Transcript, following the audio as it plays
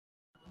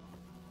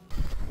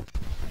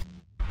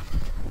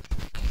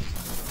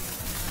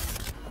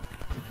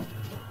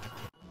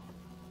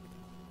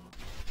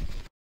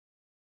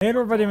Hey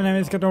everybody, my name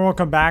is Cadet and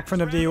welcome back for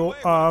the video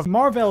of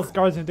Marvel's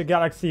Guardians of the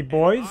Galaxy,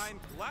 boys.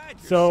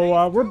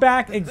 So we're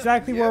back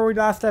exactly where we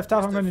last left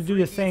off. I'm going to do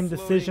the same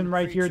decision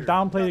right here.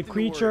 Downplay the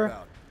creature.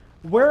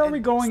 Where are we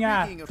going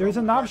at? There's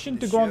an option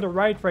to go on the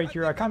right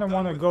here. I kind of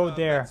want to go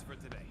there.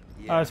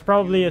 It's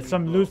probably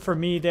some loot for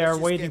me there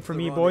waiting for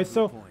me, boys.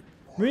 So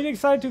really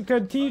excited to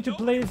continue to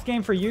play this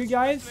game for you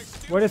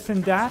guys. What is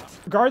in that?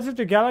 Guardians of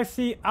the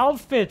Galaxy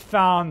outfit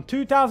found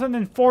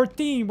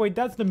 2014. Wait,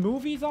 that's the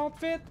movie's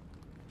outfit?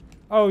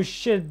 Oh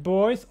shit,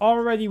 boys.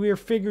 Already we're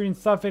figuring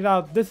something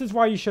out. This is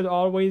why you should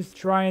always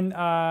try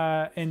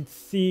and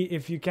see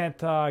if you can't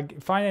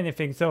find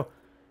anything. So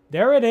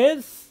there it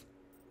is.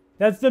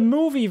 That's the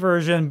movie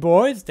version,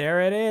 boys.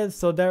 There it is.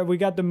 So there we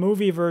got the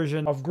movie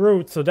version of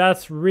Groot. So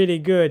that's really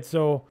good.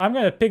 So I'm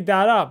gonna pick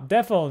that up.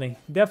 Definitely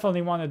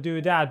want to do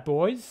that,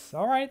 boys.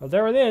 All right. Well,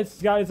 there it is.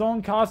 He's got his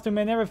own costume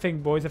and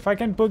everything, boys. If I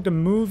can put the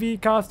movie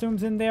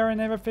costumes in there and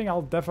everything,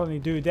 I'll definitely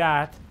do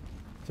that.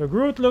 So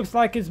Groot looks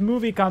like his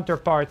movie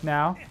counterpart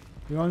now.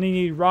 We only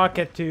need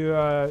Rocket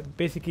to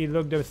basically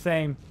look the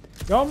same.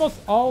 It almost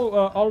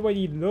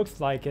already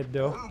looks like it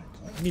though.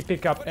 Let me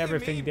pick up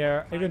everything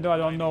there, even though I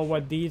don't know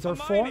what these are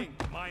for.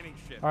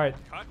 Alright,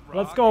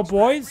 let's go,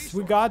 boys.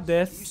 We got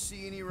this.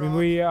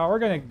 We're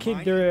gonna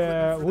kick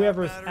the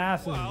whoever's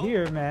ass is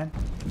here, man.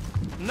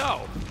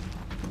 No.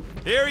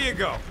 Here you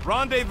go.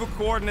 Rendezvous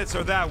coordinates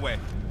are that way.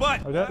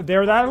 But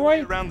they're that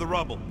way? Around the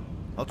rubble.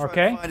 I'll try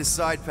to find a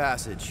side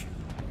passage.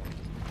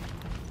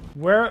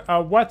 Where,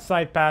 what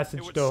side passage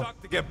it would though?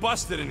 Suck to get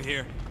busted in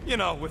here, you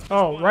know, with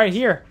right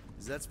here.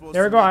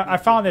 There we go. I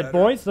found it,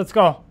 boys. Let's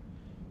go.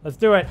 Let's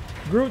do it.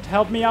 Groot,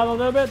 help me out a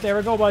little bit. There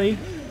we go, buddy.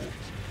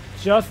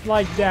 Just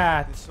like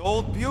that. This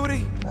old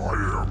beauty.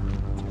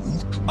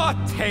 A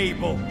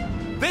table.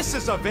 This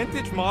is a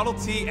vintage Model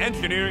T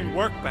engineering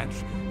workbench.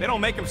 They don't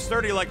make them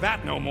sturdy like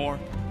that no more.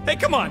 Hey,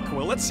 come on,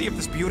 Quill. Let's see if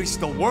this beauty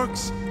still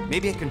works.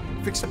 Maybe I can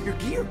fix up your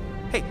gear.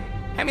 Hey,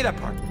 hand me that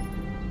part.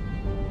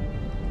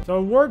 So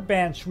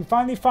workbench, we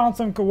finally found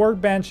some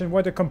workbench and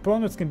what the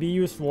components can be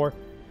used for.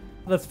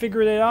 Let's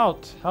figure it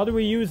out. How do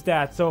we use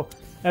that? So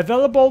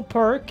available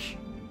perk,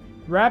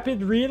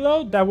 rapid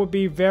reload, that would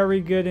be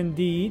very good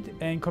indeed.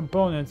 And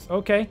components,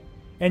 okay.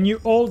 And you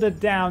hold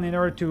it down in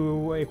order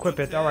to equip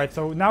it. Alright,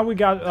 so now we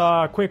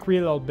got quick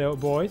reload,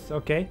 boys,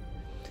 okay.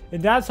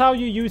 And that's how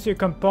you use your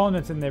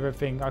components and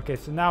everything. Okay,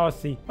 so now I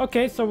see.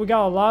 Okay, so we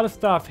got a lot of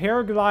stuff.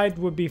 Hair glide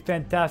would be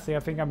fantastic.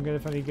 I think I'm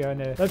definitely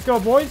gonna... Let's go,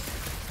 boys.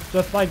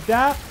 Just like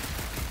that.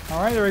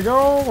 Alright, there we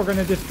go. We're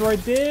gonna destroy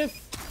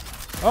this.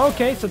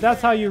 Okay, so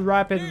that's how you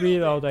rapid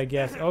reload, I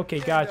guess. Okay,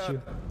 got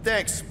you.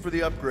 Thanks for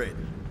the upgrade.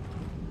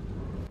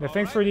 Yeah,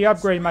 thanks for the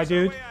upgrade, my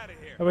dude.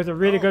 That was a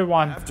really good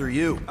one. After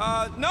you.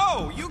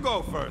 No, you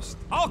go first.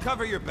 I'll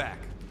cover your back.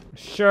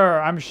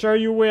 Sure, I'm sure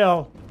you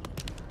will.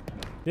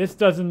 This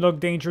doesn't look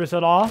dangerous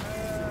at all.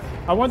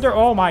 I wonder,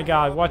 oh my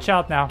god, watch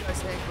out now.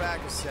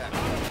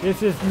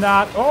 This is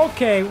not,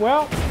 okay,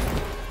 well,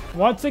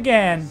 once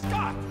again.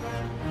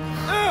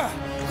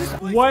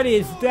 What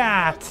is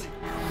that?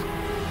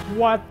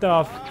 What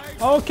the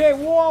okay,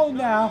 whoa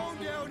now.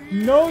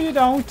 No, you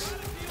don't.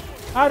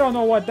 I don't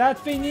know what that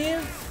thing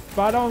is,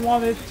 but I don't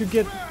want it to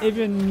get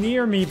even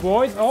near me,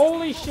 boys.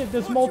 Holy shit,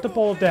 there's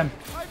multiple of them.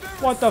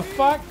 What the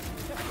fuck?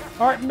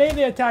 Alright,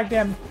 melee attack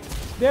them.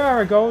 There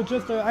we go.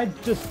 I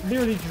just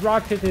literally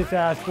rocked his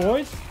ass,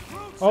 boys.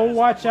 Oh,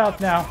 watch out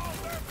now.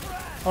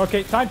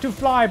 Okay, time to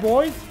fly,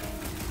 boys.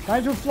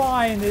 Time to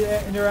fly in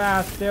their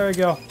ass. There we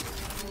go.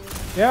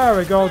 There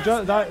we go.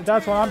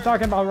 That's what I'm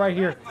talking about right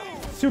here.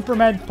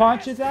 Superman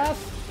punch his ass,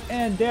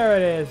 and there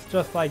it is,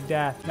 just like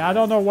that. Now, I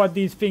don't know what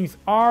these things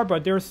are,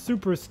 but they're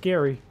super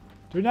scary.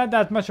 They're not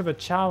that much of a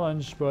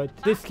challenge, but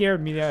they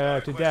scared me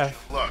to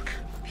death. Look.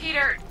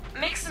 Peter,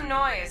 make some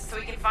noise so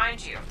we can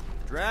find you.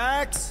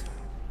 Drax?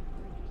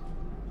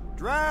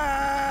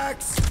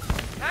 Drax!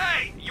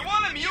 Hey, you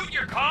want to mute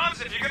your comms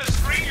if you're gonna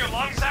scream your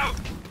lungs out?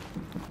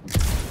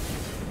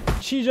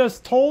 She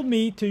just told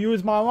me to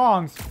use my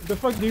lungs. The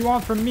fuck do you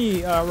want from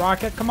me,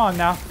 Rocket? Come on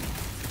now.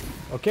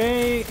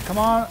 Okay, come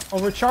on.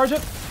 Overcharge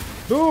it.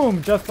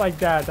 Boom, just like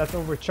that. That's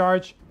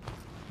overcharge.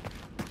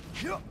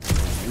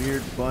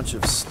 Weird bunch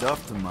of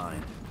stuff to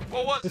mine.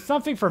 There's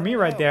something for me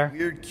right there.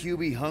 Weird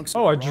cubey hunks.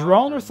 Oh, a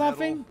drone or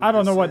something? I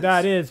don't know what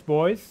that is,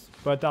 boys,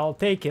 but I'll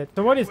take it.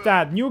 So what is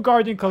that? New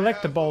Guardian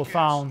collectible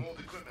found.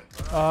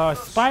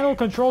 Spinal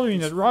control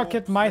unit.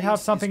 Rocket might have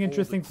something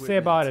interesting to say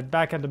about it.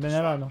 Back at the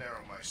Milano.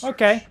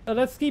 Okay,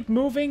 let's keep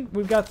moving.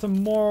 We've got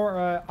some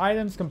more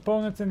items,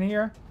 components in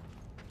here.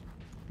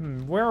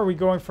 Where are we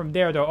going from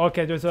there, though?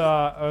 Okay, there's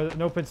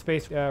an open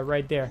space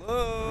right there.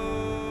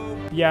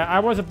 Whoa. Yeah, I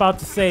was about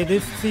to say,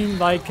 this seemed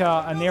like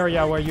an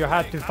area where you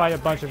had to fight a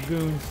bunch of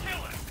goons.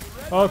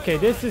 Okay,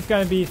 this is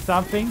gonna be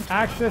something.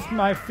 Access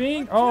my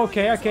thing. Oh,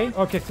 okay.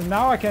 So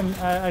now I can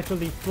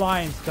actually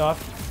fly and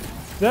stuff.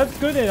 So that's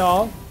good and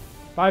all.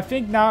 But I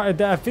think now,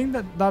 I think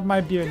that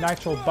might be an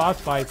actual boss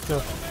fight.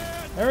 So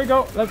there we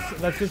go.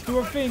 Let's just do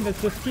a thing.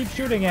 Let's just keep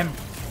shooting him.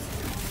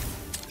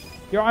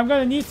 Yo, I'm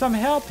gonna need some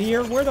help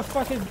here. Where the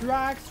fuck is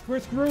Drax?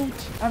 Where's Groot?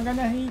 I'm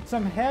gonna need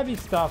some heavy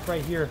stuff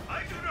right here.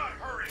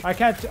 I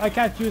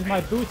can't use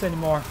my boots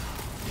anymore.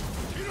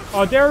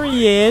 Oh, there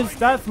he is.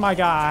 That's my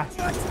guy.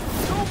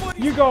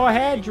 You go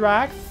ahead,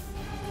 Drax.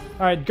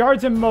 Alright,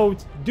 guards in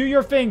mode. Do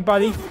your thing,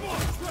 buddy.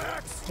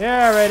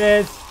 There it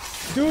is.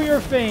 Do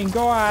your thing.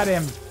 Go at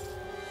him.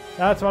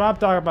 That's what I'm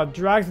talking about.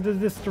 Drax the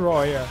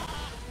Destroyer.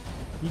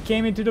 He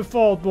came into the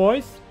fold,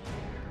 boys.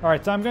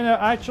 Alright, so I'm gonna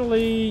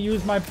actually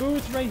use my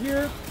boots right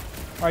here.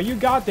 Alright, you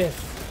got this.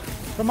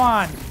 Come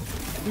on.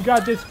 You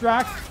got this,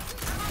 Drax.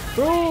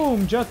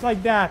 Boom! Just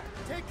like that.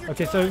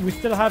 Okay, so we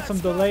still have some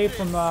delay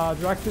from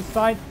Drax's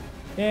side.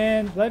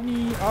 And let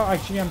me... Oh,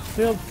 actually, I'm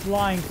still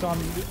flying, so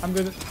I'm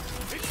gonna...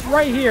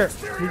 Right here!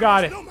 We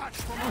got it.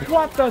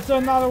 What? That's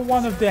another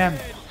one of them.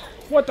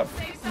 What the...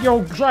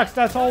 Yo, Drax,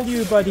 that's all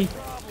you, buddy.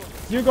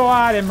 You go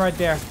at him right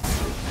there.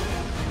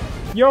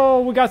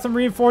 Yo, we got some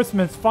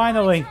reinforcements,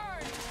 finally.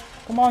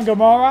 Come on,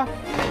 Gamora.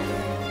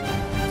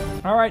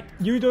 Alright,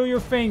 you do your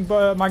thing,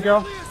 my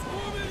girl.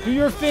 Do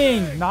your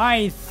thing.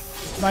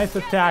 Nice. Nice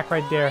attack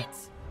right there.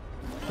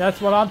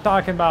 That's what I'm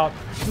talking about.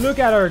 Look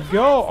at her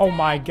go. Oh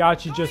my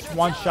god, she just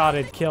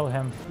one-shotted kill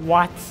him.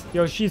 What?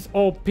 Yo, she's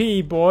OP,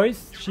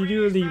 boys. She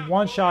literally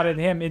one-shotted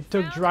him. It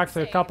took Drax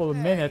a couple of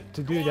minutes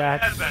to do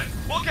that.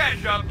 We'll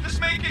catch up.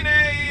 Just making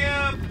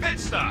a pit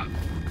stop.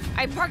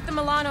 I parked the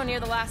Milano near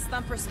the last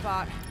thumper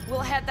spot. We'll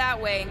head that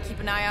way and keep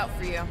an eye out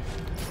for you.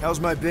 How's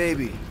my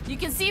baby? You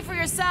can see for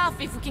yourself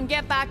if we can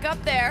get back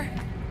up there.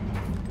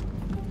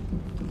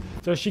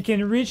 So she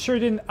can reach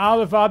certain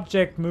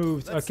out-of-object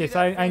moves. Okay, so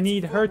I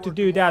need her to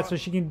do that so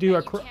she can do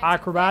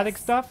acrobatic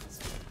stuff.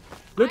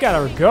 Look at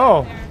her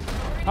go.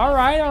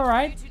 Alright,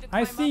 alright.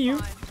 I see you.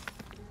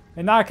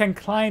 And now I can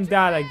climb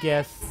that, I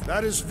guess.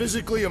 That is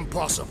physically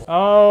impossible.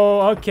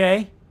 Oh,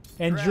 okay.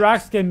 And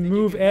Drax can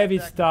move heavy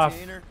stuff.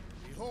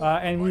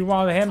 And we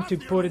want him to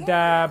put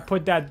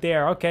that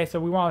there. Okay, so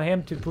we want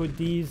him to put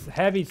these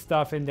heavy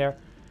stuff in there.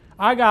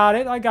 I got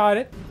it, I got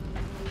it.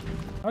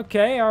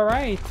 Okay,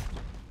 alright.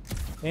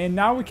 And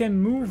now we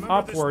can move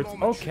upwards.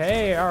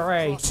 Okay,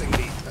 alright.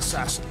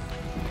 Assassin.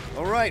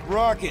 Alright,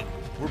 Rocket.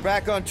 We're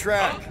back on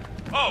track.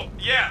 Oh,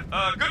 yeah,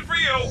 good for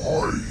you.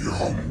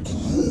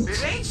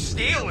 It ain't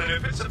stealing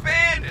if it's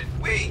abandoned.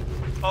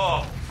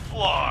 Oh,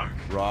 flog.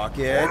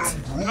 Rocket.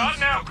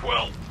 Not now,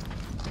 Quill.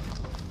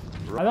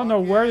 I don't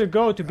know where to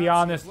go, to be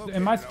honest.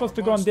 Am I supposed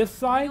to go on this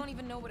side?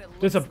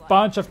 There's a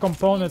bunch of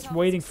components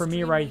waiting for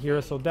me right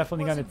here, so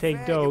definitely gonna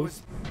take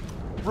those.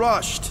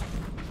 Rushed.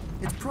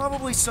 It's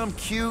probably some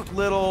cute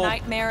little...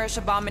 Nightmarish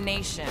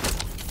abomination.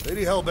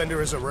 Lady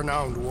Hellbender is a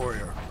renowned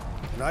warrior.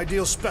 An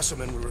ideal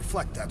specimen would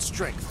reflect that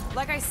strength.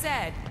 Like I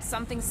said,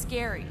 something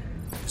scary.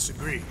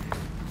 Disagree.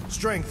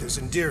 Strength is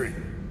endearing.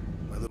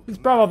 It's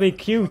probably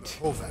cute.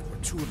 Hovat were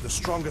two of the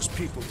strongest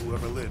people who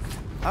ever lived.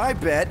 I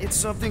bet it's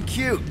something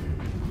cute.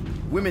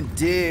 Women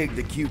dig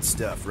the cute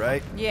stuff,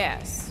 right?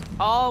 Yes.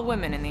 All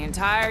women in the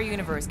entire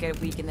universe get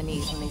weak in the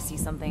knees when they see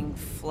something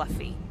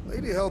fluffy.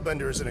 Lady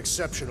Hellbender is an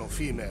exceptional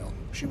female.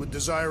 She would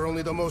desire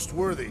only the most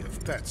worthy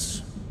of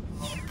pets.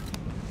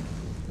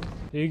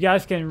 You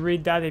guys can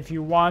read that if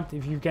you want.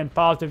 If you can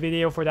pause the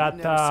video for that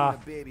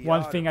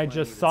one thing I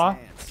just saw.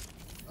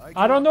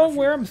 I don't know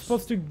where I'm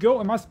supposed to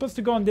go. Am I supposed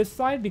to go on this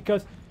side?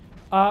 Because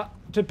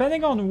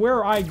depending on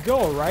where I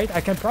go, right,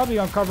 I can probably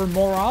uncover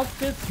more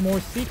outfits,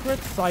 more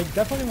secrets. So I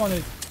definitely want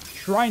to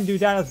try and do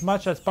that as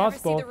much as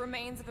possible.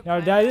 Now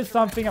that is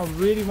something I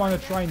really want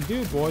to try and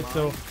do, boys.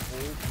 So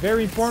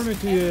very important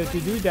to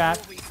do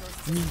that.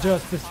 We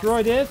just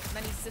destroy this.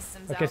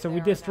 Okay, so we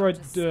destroyed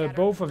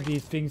both of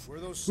these things.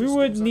 We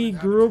would need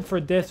group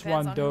for this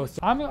one though. So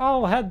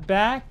I'll head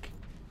back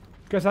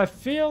because I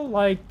feel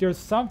like there's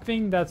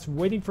something that's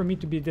waiting for me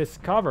to be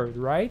discovered,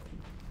 right?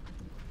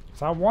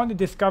 So I want to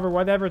discover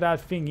whatever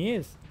that thing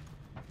is.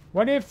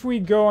 What if we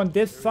go on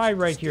this side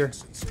right here?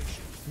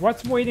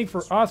 What's waiting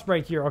for us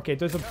right here? Okay,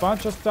 there's a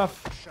bunch of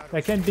stuff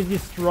that can be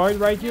destroyed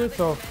right here.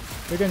 So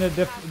we're gonna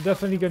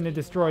definitely gonna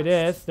destroy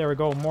this. There we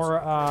go.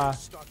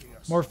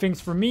 More things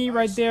for me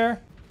right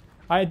there.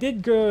 I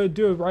did go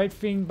do a right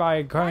thing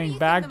by going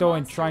back though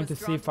and trying to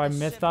see if I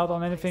missed out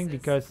on anything,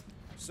 because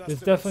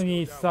there's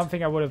definitely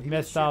something I would have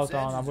missed out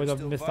on. I would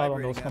have missed out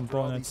on those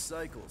components.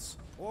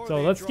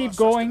 So let's keep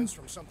going.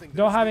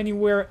 Don't have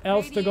anywhere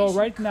else to go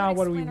right now.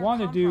 What we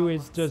want to do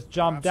is just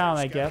jump down,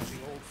 I guess.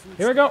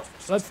 Here we go.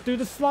 Let's do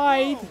the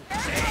slide.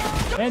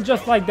 And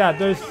just like that,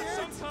 there's...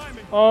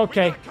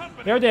 Okay,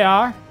 there they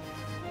are.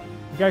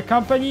 We got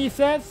company, he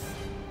says.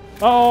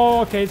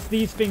 Oh, okay, it's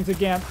these things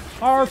again.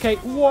 Oh, okay,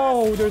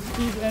 whoa, there's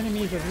these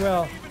enemies as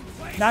well.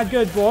 Not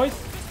good, boys.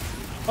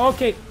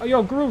 Okay,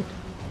 yo, Groot.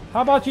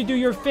 How about you do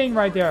your thing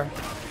right there?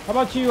 How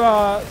about you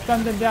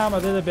stun them down a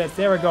little bit?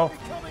 There we go.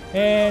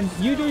 And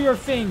you do your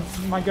thing,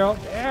 my girl.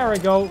 There we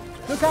go.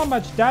 Look how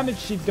much damage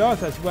she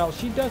does as well.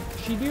 She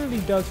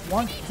literally does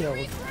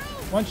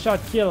one-shot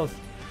kills.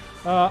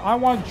 I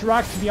want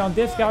Drax to be on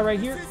this guy right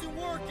here.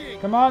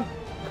 Come on,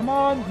 come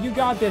on, you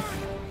got this.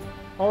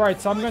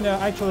 Alright, so I'm gonna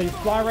actually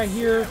fly right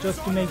here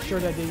just to make sure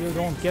that they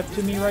don't get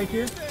to me right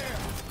here.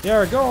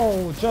 There we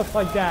go. Just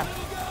like that.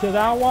 Kill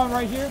that one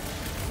right here.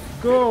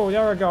 Go.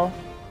 There we go.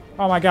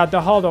 Oh my god, the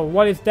huddle.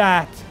 What is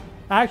that?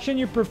 Action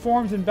you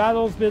perform in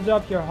battles build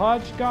up your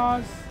Hodge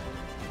guys.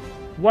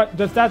 What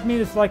does that mean?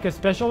 It's like a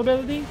special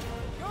ability?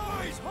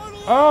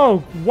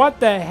 Oh, what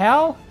the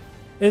hell?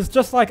 It's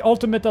just like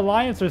Ultimate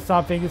Alliance or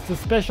something. It's a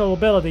special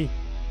ability.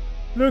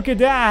 Look at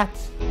that.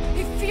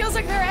 It feels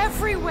like they're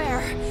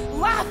everywhere,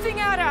 laughing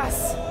at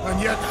us.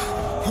 And yet,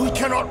 we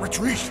cannot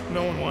retreat.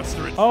 No one wants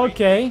to retreat.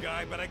 Okay.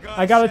 Guy, but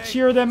I gotta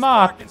cheer them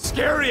up. It's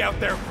scary out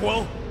there,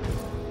 Quill.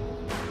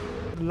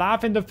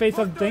 Laugh in the face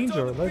of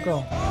danger. Let's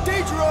go.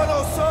 Danger on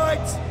all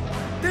sides!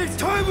 Then it's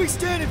time we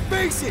stand and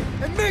face it,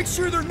 and make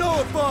sure they're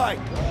nullified!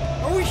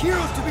 Are we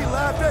heroes to be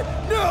laughed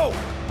at? No!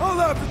 I'll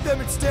laugh at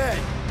them instead!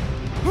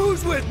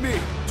 Who's with me?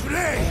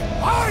 Today,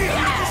 I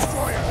am the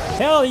destroyer!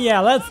 Hell yeah,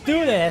 let's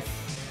do this.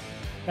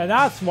 And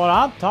that's what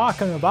I'm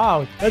talking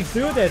about. Let's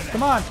do this.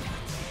 Come on.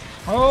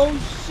 Oh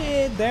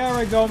shit. There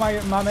we go, my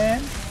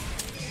man.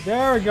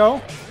 There we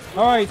go.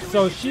 Alright,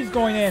 so she's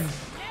going in.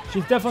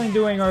 She's definitely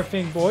doing her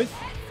thing, boys.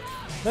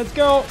 Let's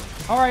go.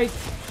 Alright.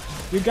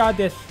 You got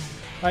this.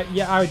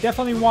 Yeah, I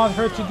definitely want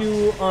her to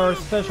do our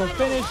special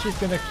finish. She's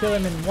gonna kill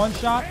him in one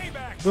shot.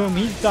 Boom,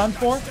 he's done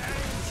for.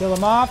 Kill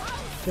him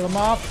off. Kill him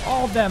off.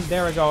 All of them.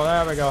 There we go.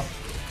 There we go.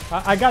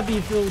 I got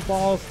these little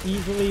balls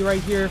easily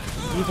right here.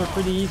 These are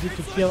pretty easy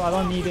to kill. I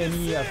don't need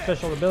any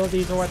special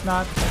abilities or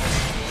whatnot.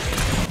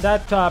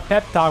 That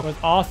pep talk was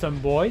awesome,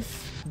 boys.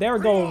 There we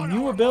go.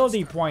 New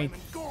ability point.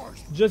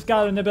 Just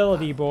got an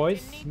ability,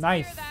 boys.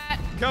 Nice.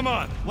 Come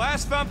on,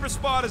 last thumper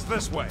spot is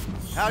this way.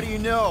 How do you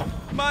know?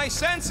 My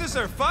senses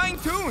are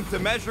fine-tuned to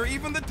measure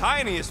even the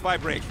tiniest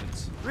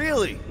vibrations.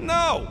 Really?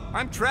 No,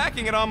 I'm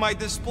tracking it on my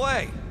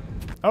display.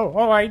 Oh,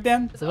 alright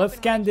then. So let's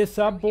scan this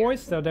up,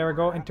 boys. So there we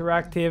go.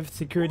 Interactive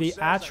security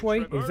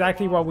hatchway.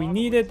 Exactly what we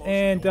needed.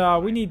 And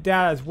we need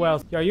that as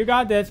well. Yo, you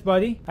got this,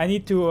 buddy. I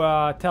need to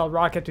tell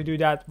Rocket to do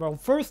that. Well,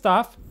 first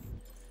off,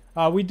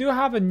 we do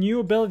have a new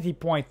ability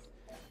point.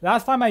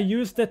 Last time I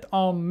used it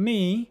on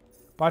me,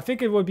 but I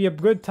think it would be a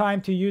good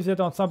time to use it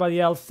on somebody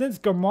else. Since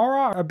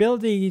Gamora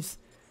abilities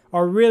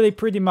are really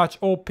pretty much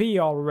OP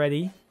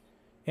already.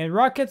 And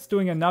Rocket's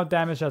doing enough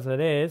damage as it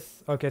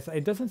is. Okay, so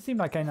it doesn't seem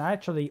like I can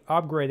actually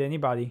upgrade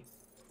anybody.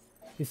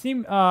 They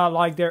seem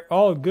like they're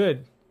all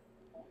good.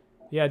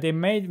 Yeah, they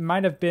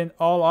might have been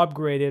all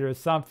upgraded or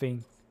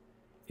something.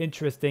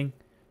 Interesting.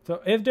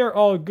 So if they're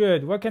all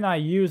good, what can I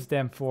use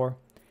them for?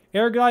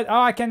 Air glide.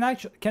 Oh,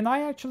 can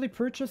I actually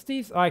purchase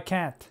these? Oh, I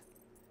can't.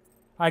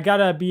 I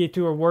gotta be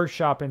to a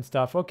workshop and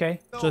stuff. Okay,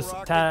 just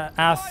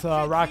ask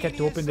Rocket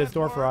to open this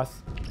door for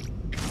us.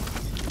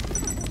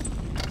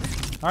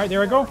 All right, there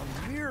we go.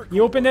 He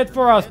opened it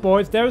for us,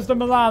 boys. There's the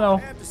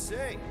Milano.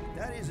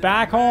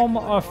 Back home,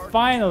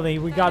 finally,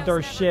 we got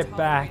our ship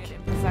back.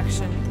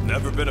 Perfection.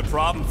 Never been a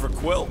problem for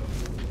Quill.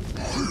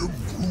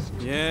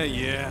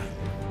 Yeah.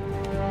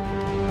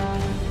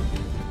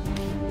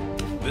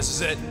 This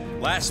is it.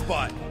 Last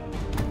spot.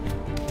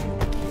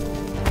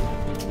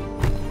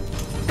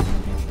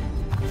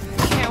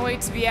 Can't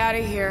wait to be out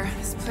of here.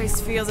 This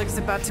place feels like it's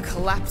about to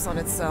collapse on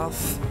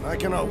itself. I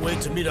cannot wait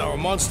to meet our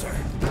monster.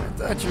 I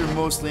thought you were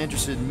mostly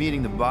interested in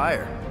meeting the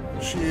buyer.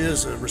 She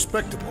is a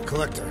respectable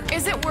collector.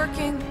 Is it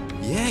working?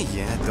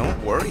 Yeah,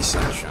 don't worry,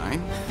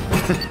 Sunshine.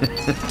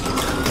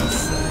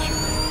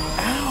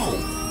 Ow!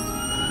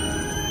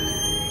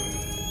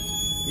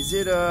 Is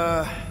it,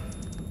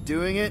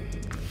 doing it?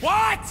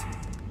 What?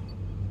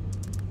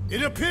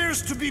 It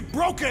appears to be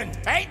broken!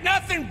 Ain't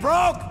nothing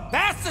broke!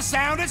 That's the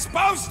sound it's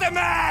supposed to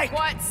make!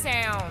 What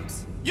sound?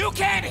 You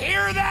can't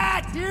hear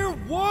that! Hear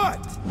what?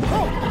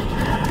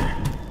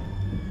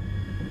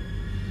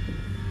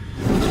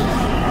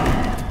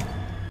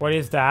 What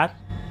is that?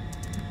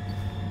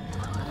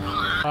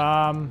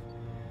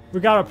 We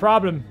got a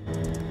problem.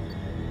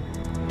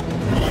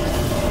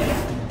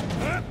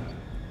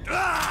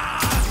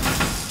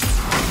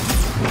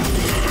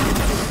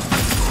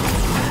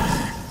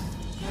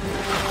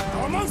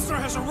 Our monster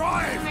has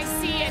arrived! I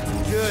see it.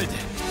 Good.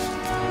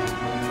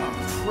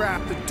 Oh,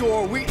 crap, the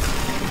door,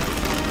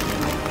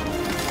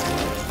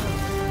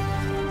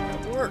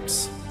 That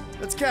works.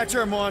 Let's catch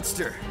our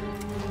monster.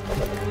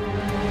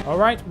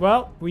 Alright,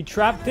 well, we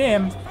trapped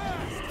him.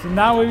 So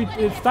now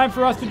it's time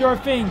for us to do our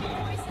thing.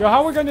 Yo,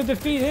 how are we going to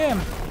defeat him?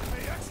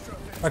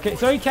 Okay,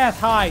 so he can't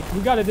hide.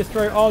 We got to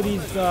destroy all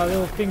these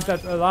little things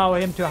that allow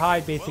him to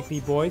hide, basically,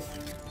 boys.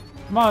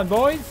 Come on,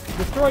 boys.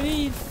 Destroy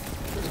these.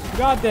 We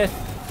got this.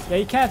 Yeah,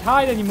 he can't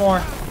hide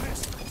anymore.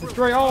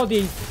 Destroy all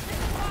these.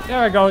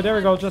 There we go,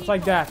 just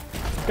like that.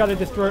 We got to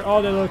destroy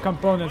all the little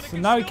components. So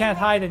now he can't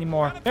hide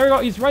anymore. There we go,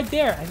 he's right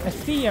there. I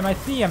see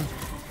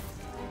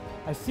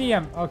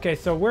him. Okay,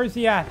 so where's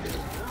he at?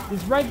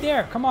 He's right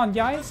there. Come on,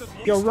 guys.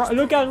 Yo,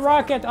 look at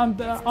Rocket on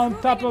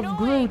top of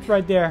Groot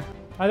right there.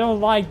 I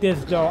don't like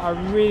this, though. I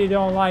really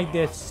don't like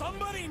this.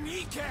 Somebody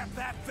kneecap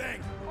that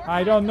thing!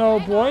 I don't know,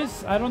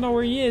 boys. I don't know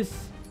where he is.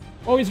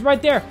 Oh, he's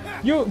right there.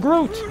 You,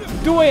 Groot,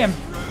 do him.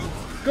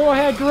 Go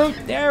ahead, Groot.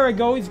 There we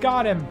go. He's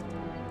got him.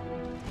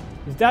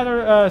 Is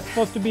that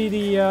supposed to be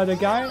the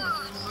guy?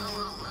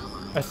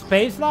 A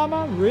space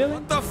llama? Really?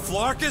 What the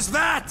flark is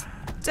that?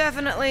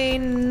 Definitely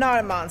not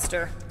a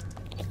monster.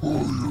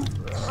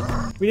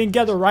 We didn't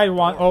get the right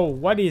one. Oh,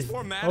 what is...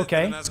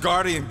 Okay. An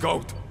Asgardian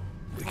goat.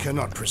 We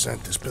cannot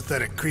present this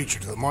pathetic creature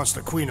to the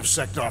monster queen of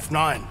Sector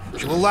 9.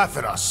 She will laugh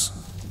at us.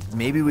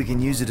 Maybe we can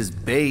use it as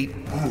bait.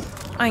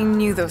 I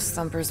knew those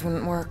thumpers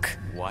wouldn't work.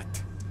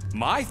 What?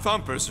 My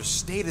thumpers are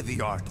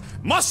state-of-the-art.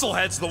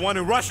 Musclehead's the one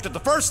who rushed at the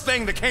first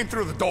thing that came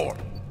through the door.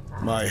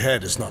 My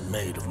head is not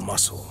made of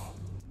muscle.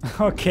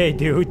 Okay,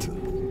 dude.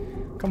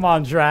 Come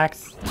on,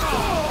 Drax.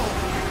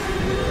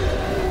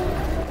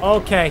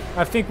 Okay,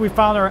 I think we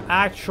found our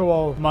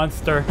actual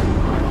monster.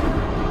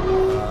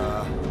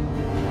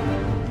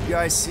 You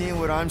guys seeing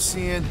what I'm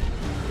seeing?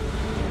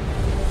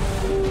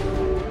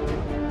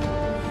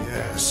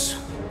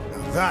 Yes.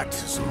 Now that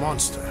is a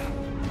monster.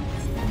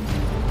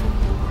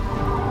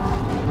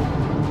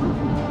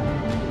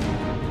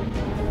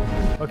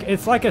 Okay,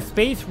 it's like a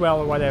space whale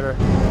or whatever.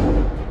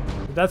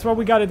 That's what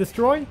we gotta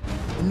destroy?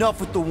 Enough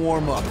with the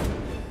warm-up.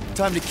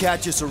 Time to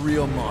catch us a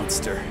real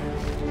monster.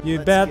 You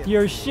bet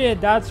your shit,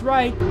 that's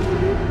right.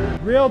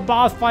 Real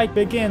boss fight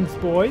begins,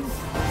 boys.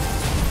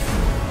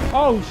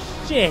 Oh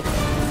shit.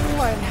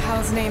 What in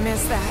hell's name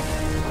is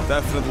that?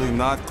 Definitely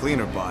not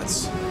cleaner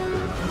bots.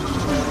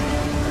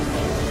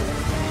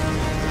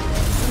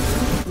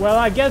 Well,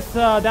 I guess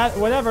that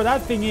whatever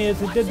that thing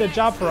is, it did the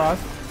job for us.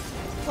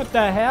 What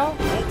the hell?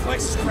 The whole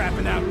place is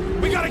crapping out.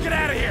 We gotta get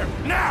out of here,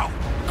 now!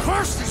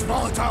 Curse these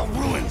volatile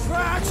ruins!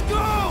 Drax,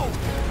 go!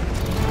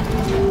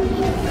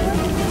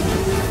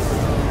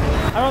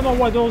 I don't know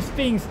what those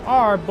things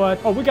are, but...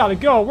 Oh, we gotta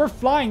go. We're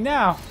flying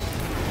now.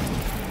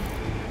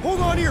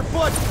 Hold on to your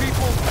butts,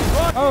 people!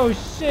 Rock Oh,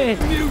 shit.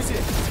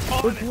 music!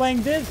 We're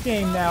playing this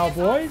game now,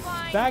 boys.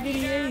 Back in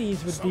the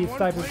 80s with these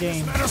type of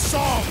games. And a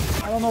song!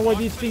 I don't know what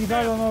these things are.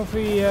 I don't know if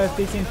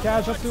they can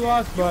catch up to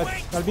us, but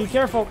gotta be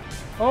careful.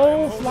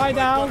 Oh, fly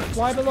down.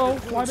 Fly below.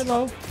 Fly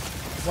below.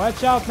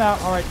 Watch out now.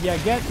 Alright, yeah,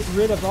 get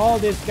rid of all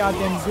this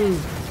goddamn goo.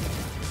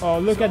 Oh,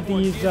 look at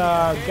these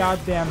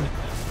goddamn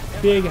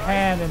big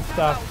hand and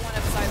stuff. One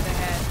upside the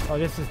head. Oh,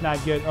 this is not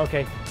good.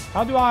 Okay.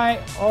 How do I...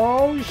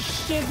 Oh,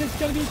 shit. This is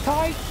gonna be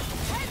tight.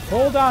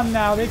 Hold on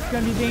now. This is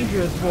gonna be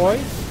dangerous,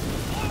 boys.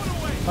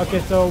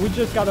 Okay, so we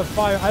just gotta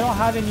fire. I don't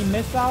have any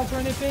missiles or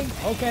anything.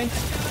 Okay.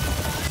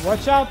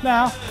 Watch out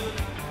now.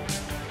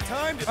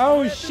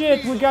 Oh,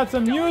 shit. We got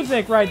some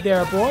music right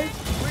there, boys.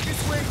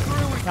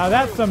 Now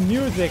that's some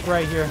music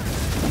right here.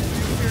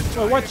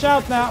 So watch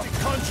out now.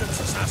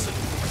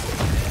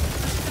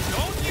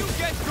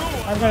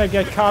 I'm gonna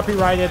get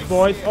copyrighted,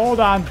 boys. Hold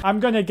on. I'm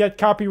gonna get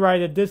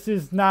copyrighted. This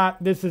is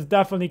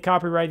definitely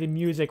copyrighted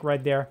music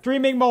right there.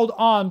 Streaming mode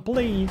on,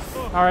 please.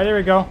 Alright, there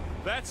we go.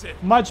 That's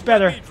it. Much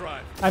better.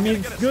 I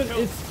mean,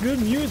 it's good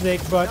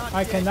music, but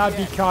I cannot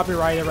be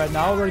copyrighted right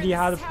now. I already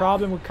had a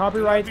problem with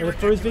copyright in the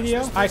first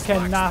video. I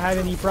cannot have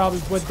any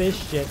problems with this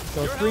shit.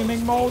 So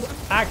streaming mode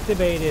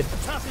activated.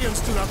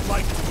 Tathians do not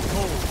like to be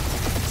cold.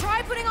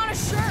 Try putting on a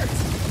shirt.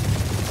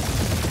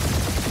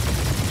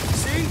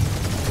 See?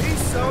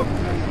 He's so...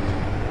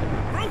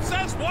 Groot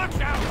says watch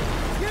out!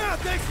 Yeah,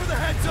 thanks for the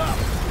heads up!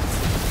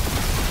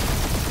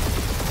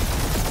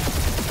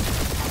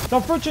 It's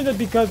unfortunate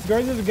because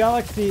Guardians of the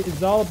Galaxy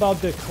is all about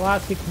the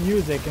classic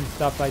music and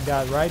stuff like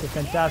that, right? The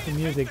fantastic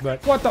music,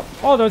 but what the...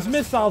 Oh, there's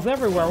missiles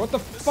everywhere. What the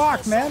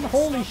fuck, man?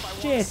 Holy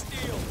shit.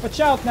 Watch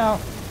out now.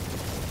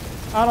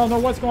 I don't know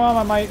what's going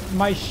on.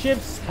 My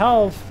ship's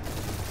health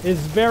is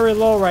very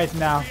low right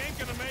now.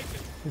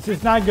 This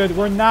is not good.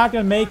 We're not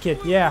gonna make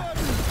it. Yeah.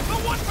 The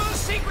one for the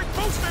secret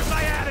boosters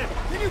I added!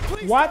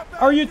 What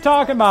are you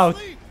talking about?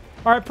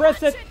 Alright,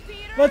 press it.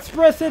 Let's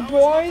press it,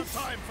 boys.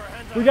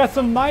 We got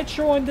some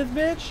nitro in this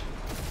bitch.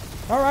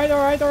 Alright,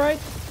 alright, alright.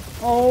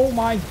 Oh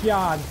my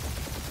god.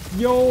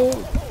 Yo,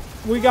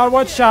 we gotta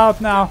watch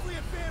out now.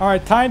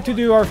 Alright, time to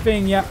do our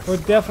thing. Yeah, we're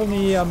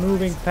definitely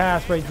moving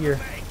past right here.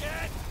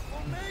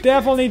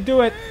 Definitely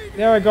do it.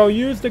 There we go.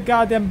 Use the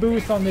goddamn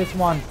boost on this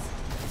one.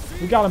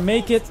 We gotta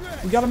make it.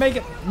 We gotta make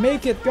it.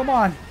 Make it. Come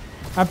on.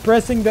 I'm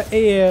pressing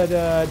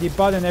the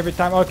button every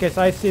time. Okay,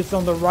 so I see it's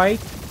on the right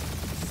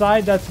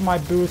side. That's my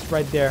boost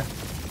right there.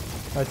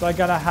 Alright, so I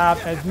gotta have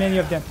as many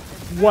of them.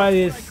 What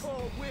is...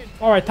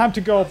 Alright, time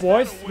to go,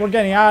 boys. We're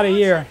getting out of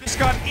here. Just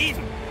got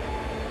eaten!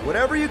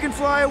 Whatever you can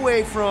fly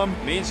away from.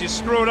 Means you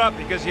screwed up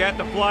because you had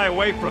to fly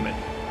away from it.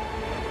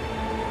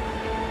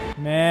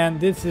 Man,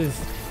 this is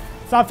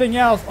something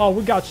else. Oh,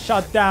 we got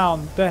shut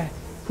down.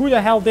 Who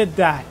the hell did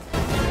that?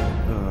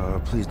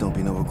 Please don't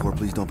be Nova Corps.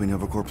 Please don't be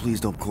Nova Corps.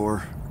 Please don't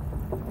Corps.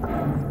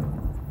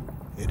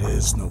 It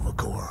is Nova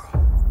Corps.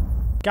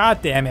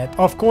 God damn it.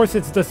 Of course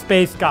it's the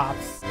space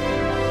cops.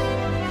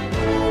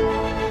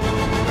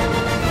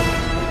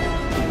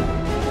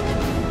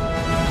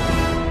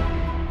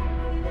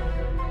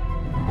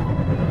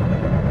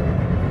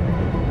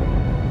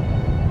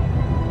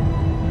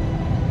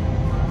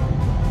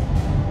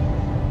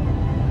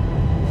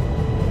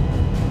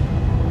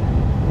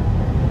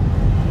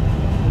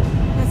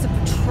 It's a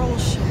patrol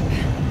ship.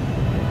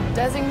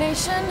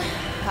 Designation,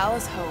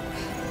 Alice Hope.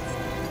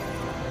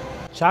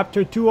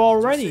 Chapter 2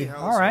 already.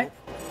 Alright.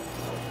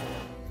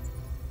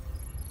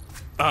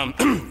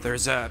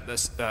 There's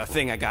this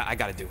thing I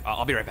gotta do.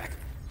 I'll be right back.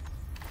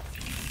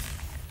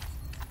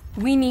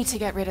 We need to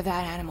get rid of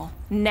that animal.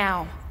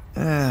 Now.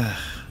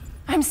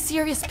 I'm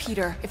serious,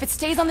 Peter. If it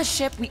stays on the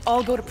ship, we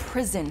all go to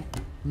prison.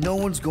 No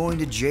one's going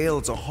to jail.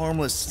 It's a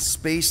harmless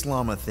space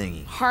llama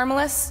thingy.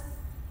 Harmless?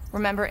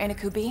 Remember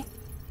Inakubi?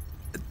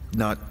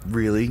 Not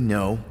really,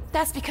 no.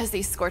 That's because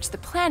they scorched the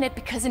planet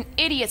because an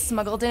idiot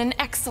smuggled in an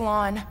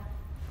Exelon.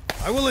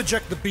 I will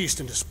eject the beast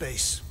into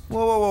space.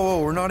 Whoa, whoa, whoa,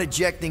 whoa. We're not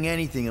ejecting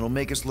anything. It'll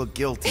make us look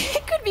guilty.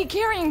 It could be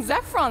carrying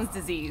Zephron's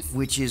disease.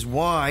 Which is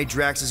why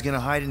Drax is gonna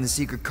hide in the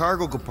secret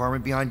cargo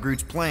compartment behind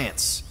Groot's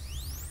plants.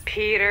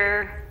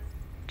 Peter,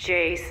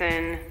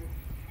 Jason,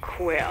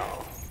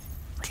 Quill.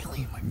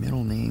 Really? My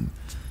middle name?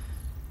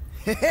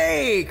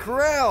 Hey,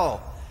 Corell!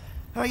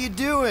 How you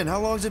doing? How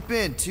long's it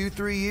been?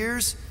 2-3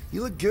 years?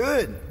 You look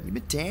good. You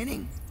been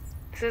tanning?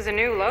 This is a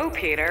new low,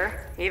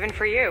 Peter. Even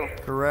for you.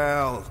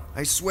 Corell,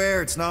 I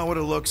swear it's not what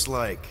it looks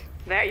like.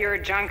 That you're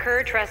a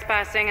junker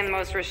trespassing in the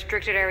most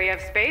restricted area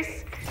of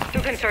space?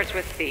 Who consorts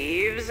with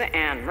thieves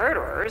and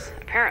murderers,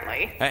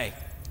 apparently. Hey,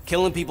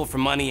 killing people for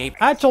money ain't...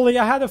 Actually,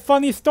 I had a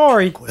funny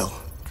story. Quill,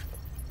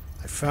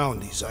 I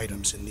found these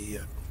items in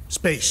the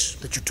space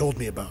that you told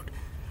me about.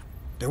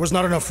 There was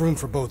not enough room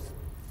for both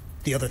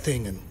the other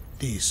thing and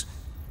these.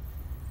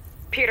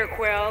 Peter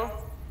Quill,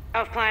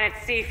 of planet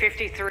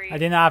C-53. I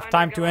didn't have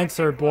time to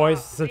answer, boys.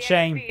 It's a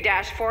shame.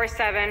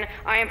 DSP-47,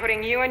 I am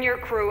putting you and your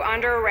crew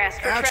under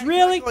arrest for...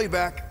 Really? I'll call you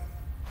back.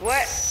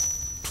 What?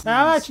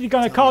 I'm actually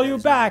gonna call you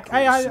back.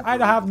 I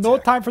have no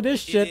time for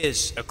this shit. It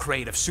is a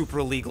crate of super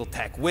illegal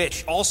tech,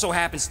 which also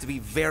happens to be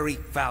very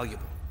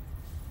valuable.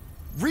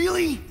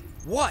 Really?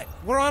 What?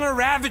 We're on a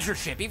Ravager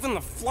ship. Even the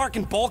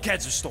Flarkin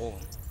bulkheads are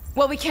stolen.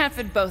 Well, we can't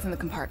fit both in the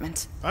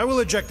compartment. I will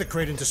eject the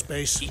crate into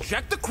space.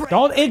 Eject the crate.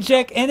 Don't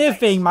eject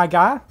anything, my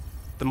guy.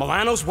 The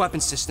Milano's weapon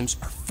systems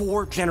are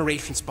 4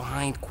 generations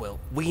behind, Quill.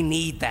 We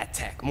need that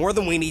tech, more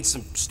than we need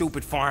some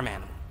stupid farm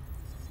animal.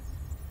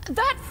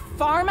 That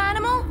farm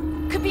animal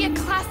could be a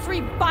Class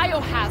 3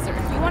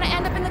 biohazard. You want to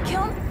end up in the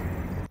kiln?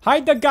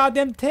 Hide the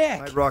goddamn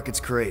tech. My rocket's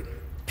crate.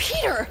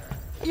 Peter,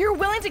 you're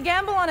willing to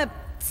gamble on a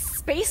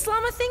space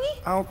llama thingy?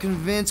 I'll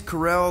convince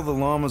Corell the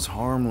llama's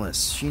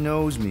harmless. She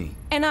knows me.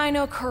 And I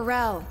know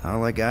Corell. Not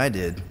like I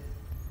did.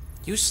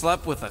 You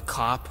slept with a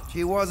cop?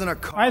 She wasn't a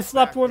cop. I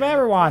slept with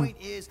everyone.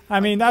 I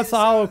mean, that's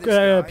how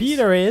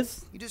Peter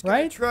is, You just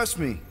gotta right? trust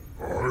me.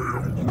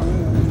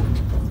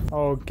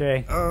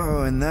 Okay.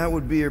 Oh, and that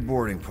would be your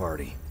boarding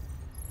party.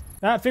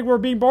 I think we're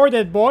being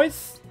boarded,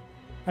 boys.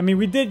 I mean,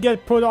 we did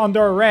get put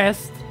under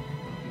arrest.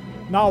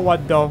 Now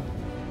what, though?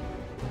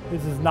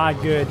 This is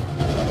not good.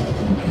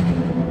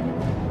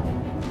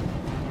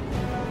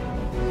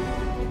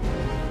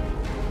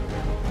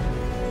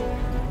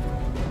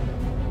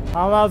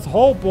 Now let's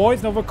hope,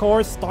 boys. Nova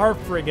Corps Star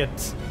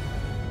Frigate.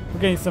 We're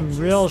getting some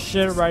real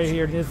shit right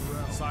here. This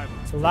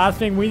the last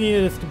thing we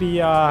needed is to be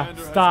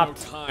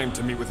stopped. Time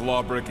to meet with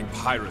law-breaking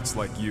pirates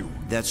like you.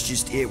 That's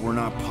just it. We're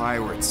not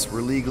pirates.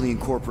 We're legally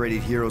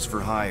incorporated heroes for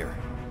hire.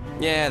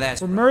 Yeah,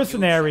 that's... We're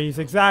mercenaries,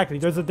 exactly.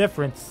 There's a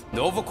difference.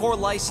 Nova Corps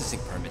licensing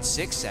permit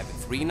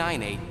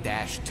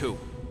 67398-2.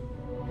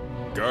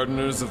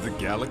 Gardeners of the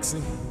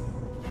Galaxy?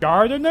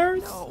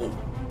 Gardeners? Oh.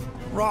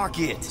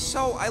 Rocket!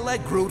 So I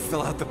let Groot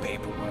fill out the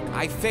paperwork.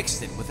 I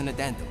fixed it with an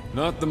addendum.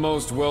 Not the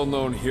most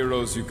well-known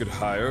heroes you could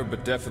hire,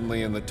 but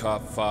definitely in the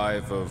top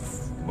 5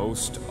 of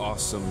most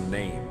awesome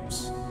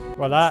names.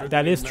 Well,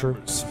 that is true.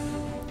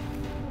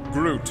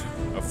 Groot,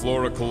 a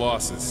Flora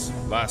Colossus,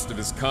 last of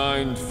his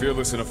kind,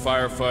 fearless in a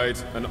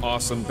firefight, an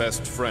awesome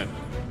best friend.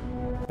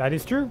 That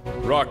is true.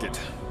 Rocket,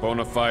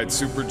 bona fide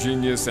super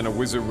genius and a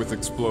wizard with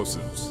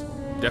explosives.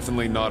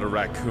 Definitely not a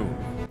raccoon.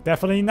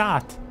 Definitely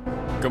not.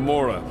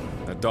 Gamora,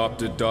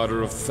 adopted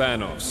daughter of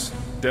Thanos,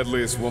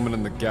 deadliest woman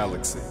in the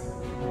galaxy.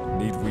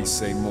 Need we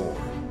say more?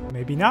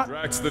 Maybe not.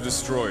 Drax the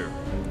Destroyer,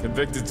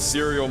 convicted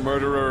serial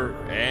murderer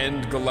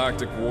and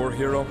galactic war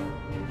hero,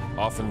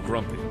 often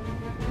grumpy.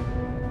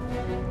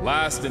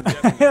 Last and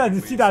Did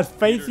you see that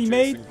face he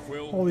made?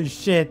 Holy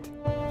shit.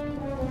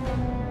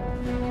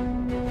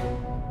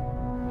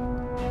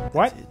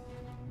 What?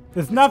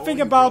 There's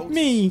nothing about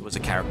me. It was a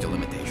character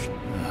limitation.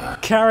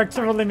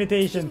 Character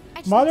limitation.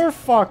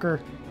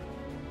 Motherfucker.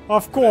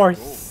 Of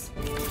course.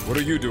 What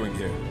are you doing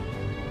here?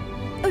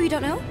 Oh, you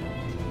don't know?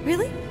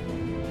 Really?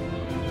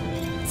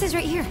 It says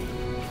right here.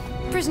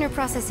 Prisoner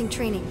processing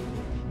training.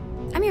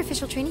 I'm your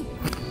official trainee.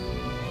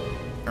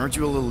 Aren't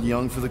you a little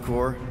young for the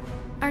Corps?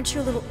 Aren't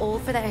you a little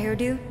old for that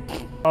hairdo?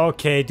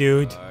 Okay,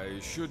 dude.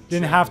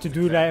 Didn't have to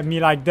do that me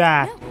like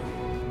that.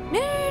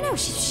 No.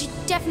 She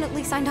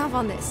definitely signed off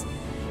on this.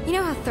 You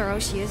know how thorough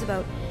she is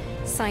about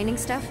signing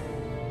stuff?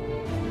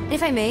 And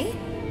if I may,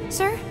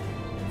 sir,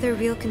 the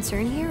real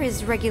concern here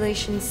is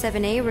Regulation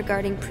 7A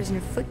regarding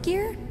prisoner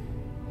footgear.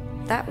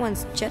 That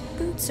one's jet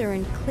boots are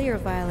in clear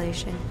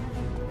violation.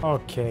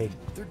 Okay.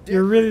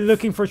 You're really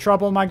looking for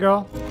trouble, my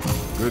girl?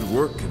 Good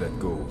work, Cadet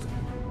Gold.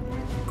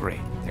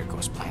 Great. There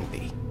goes Plan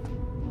B.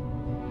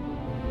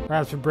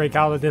 Perhaps we break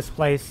out of this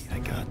place. I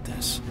got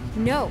this.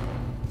 No,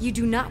 you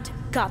do not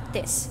got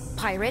this,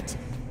 pirate.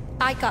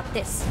 I got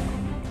this.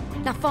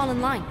 Now fall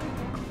in line.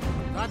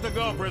 Time to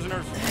go,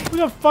 prisoners. Who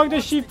the fuck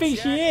does she think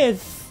she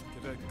is?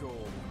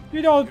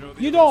 You don't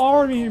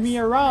order me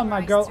around,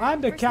 my girl.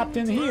 I'm the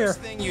captain here. First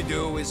thing you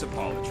do is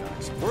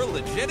apologize. We're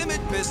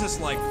legitimate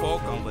business-like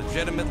folk on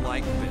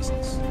legitimate-like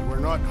business. We're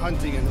not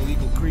hunting an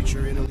illegal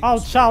creature in illegal I'll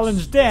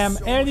challenge them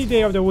any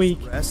day of the week.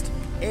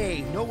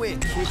 Hey, no way a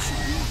kid should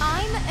be.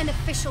 I'm an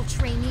official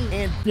trainee.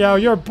 And Yo,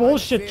 you're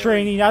bullshit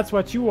trainee, that's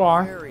what you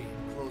are.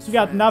 You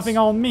got nothing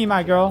on me,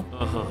 my girl.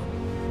 Uh-huh.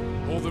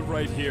 Hold it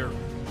right here.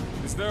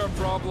 Is there a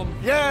problem?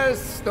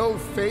 Yes, no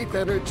faith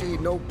energy,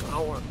 no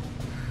power.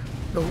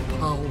 No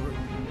power,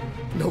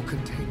 no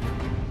containment.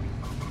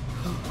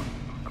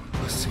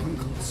 A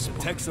single spark.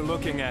 Techs are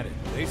looking at it.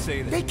 They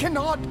say that. They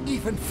cannot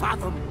even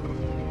fathom.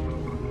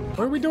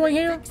 What are we doing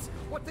here?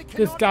 What they This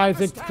cannot guy's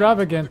understand.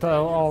 extravagant,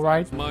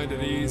 alright. Mind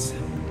at ease.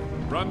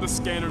 Run the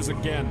scanners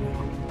again.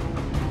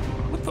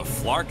 What the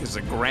flark is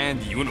a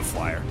Grand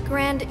Unifier?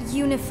 Grand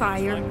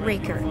Unifier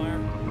Raker,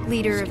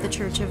 leader of the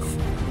Church of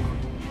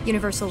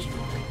Universal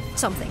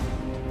something.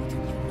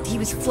 He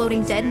was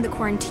floating dead in the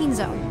quarantine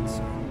zone,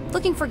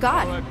 looking for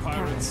God. All right,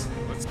 pirates.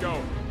 Let's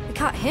go. We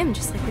caught him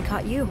just like we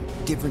caught you.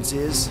 Difference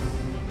is,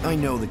 I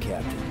know the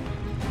captain.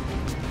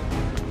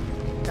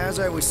 As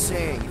I was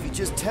saying, if you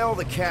just tell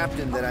the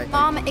captain that I...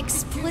 Mom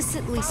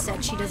explicitly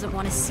said she doesn't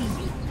want to see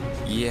you.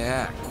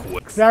 Yeah,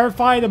 quick.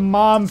 Clarify the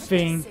mom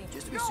thing.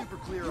 Just to be super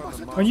clear on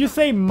the When you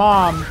say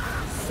mom,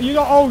 you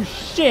go, oh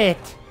shit.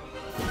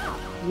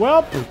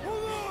 Well,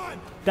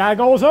 there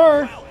goes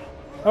her.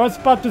 I was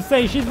about to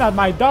say she's not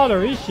my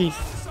daughter, is she?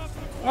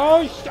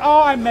 Oh,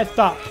 I messed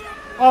up.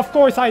 Of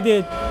course I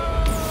did.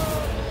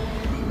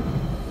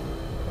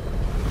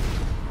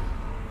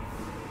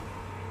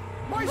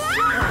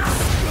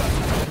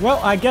 Well,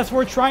 I guess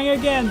we're trying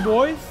again,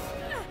 boys.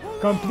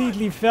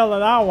 Completely failed at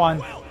that one.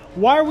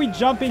 Why are we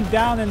jumping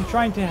down and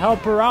trying to help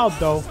her out,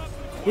 though?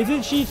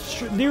 Isn't she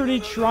literally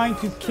trying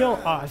to kill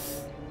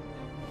us?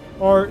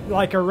 Or,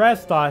 like,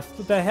 arrest us?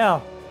 What the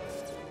hell?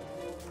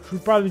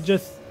 Should probably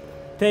just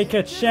take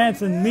a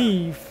chance and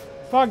leave.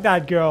 Fuck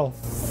that girl.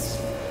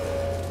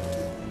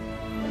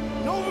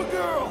 Nova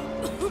girl!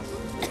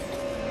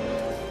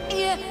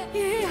 Yeah,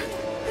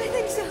 I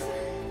think so.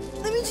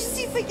 Let me just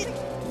see if I can...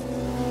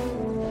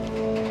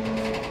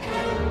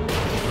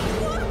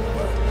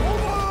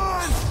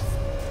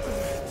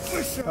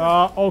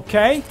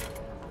 Okay.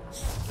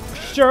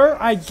 Sure,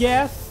 I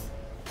guess.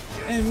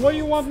 And what do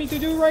you want me to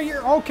do right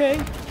here?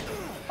 Okay.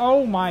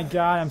 Oh my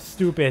god, I'm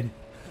stupid.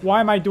 Why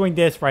am I doing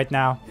this right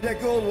now?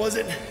 That gold, was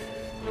it?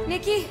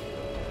 Nikki?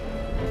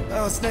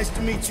 Oh, it's nice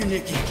to meet you,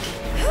 Nikki.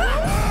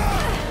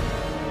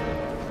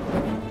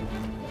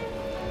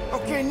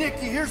 Okay,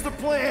 Nikki, here's the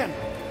plan.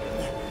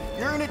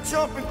 You're gonna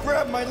jump and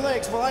grab my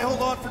legs while I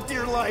hold on for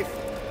dear life.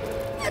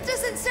 That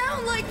doesn't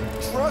sound like...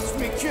 Trust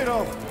me,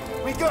 kiddo.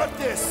 We got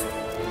this.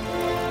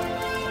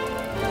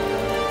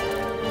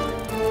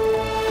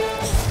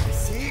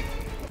 See?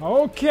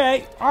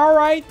 Okay,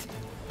 alright.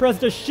 Press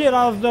the shit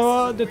out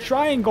of the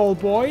triangle,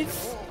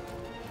 boys.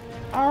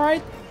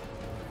 Alright.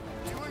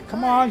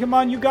 Come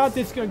on, you got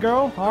this,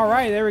 girl.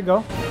 Alright, there we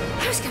go.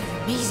 That was kind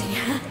of amazing.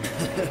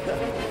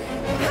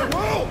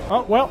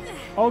 Oh, well,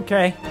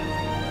 okay.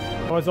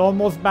 Was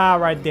almost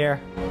bad right there.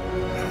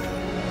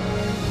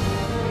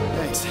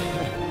 Thanks.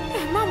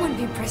 Mom wouldn't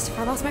be impressed if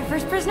I lost my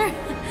first prisoner.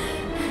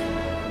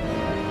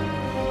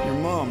 Your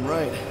mom,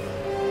 right?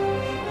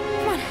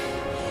 Come on,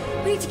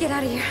 we need to get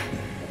out of here.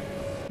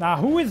 Now,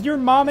 who is your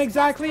mom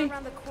exactly?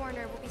 Around the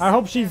corner, we'll be I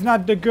hope she's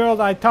not the girl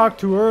that I talked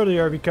to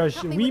earlier,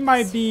 because we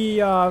might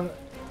be of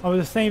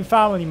the same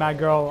family, my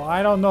girl.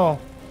 I don't know.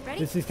 Ready?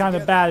 This is kind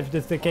of bad if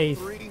this is the case.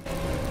 3,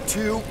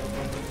 2,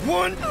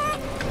 1.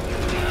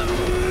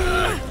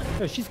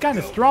 Yeah, she's kind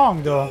of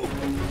strong, though.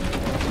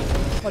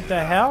 What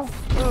the hell?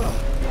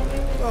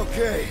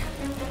 Okay.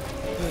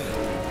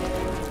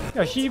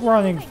 Yeah, she's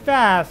running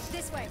fast.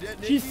 this way.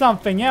 She's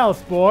something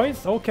else,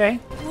 boys. Okay.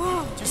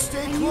 Whoa. Just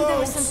stay I knew there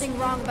was close. something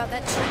wrong about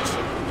that church.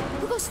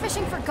 Who goes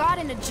fishing for God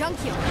in a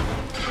junkyard?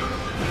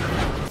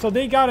 So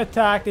they got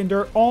attacked in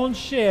their own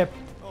ship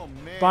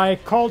by a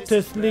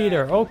cultist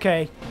leader.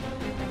 Okay.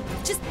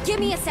 Just give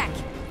me a sec.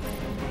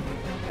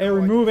 They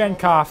remove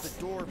handcuffs.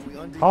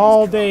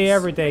 All day,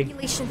 every day.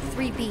 Regulation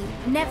 3B.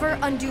 Never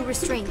undo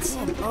restraints.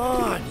 Come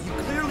on, you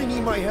clearly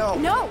need my help.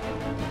 No!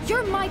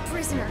 You're my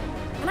prisoner.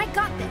 And I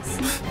got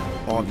this.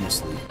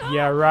 Obviously.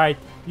 Yeah, right.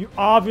 You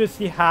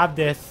obviously have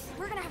this.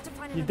 We're gonna have to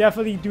find You another...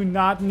 definitely do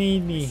not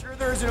need me. Sure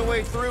there isn't a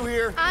way through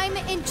here. I'm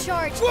in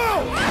charge.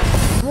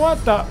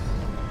 What the?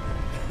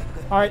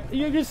 Alright,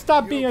 you just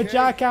stop being a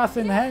jackass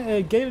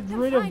and get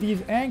rid of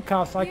these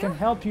handcuffs so I can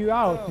help you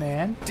out,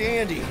 man.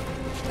 Dandy.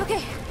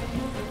 Okay.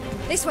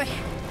 This way.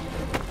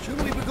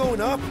 Shouldn't we be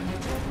going up?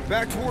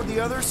 Back toward the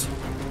others?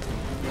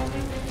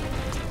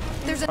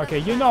 There's a... Okay,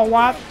 you know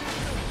what?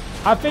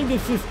 I think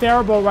this is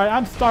terrible, right?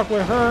 I'm stuck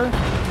with her.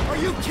 Are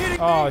you kidding me?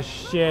 Oh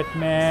shit,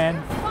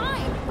 man.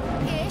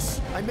 Fine-ish.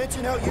 I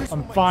mentioned how useful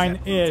I'm my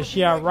fine-ish,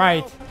 yeah,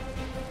 right.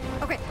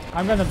 Okay.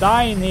 I'm gonna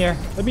die in here.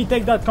 Let me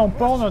take that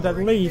component at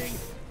least.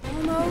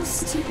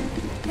 Almost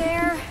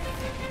there.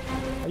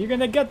 Are you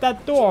gonna get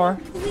that door?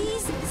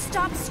 Please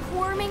stop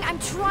squirming. I'm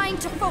trying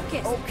to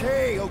focus.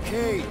 Okay,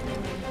 okay.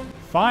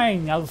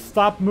 Fine, I'll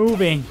stop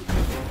moving.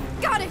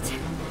 Got it.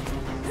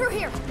 Through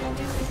here.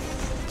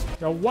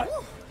 Yo, what?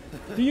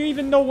 Do you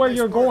even know where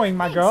you're going,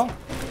 my girl?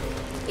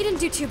 You didn't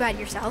do too bad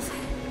yourself,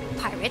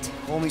 pirate.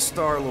 Call me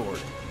Star-Lord.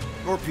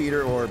 Or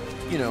Peter, or,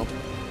 you know,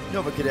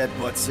 Nova Cadet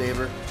Butt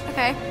Saver.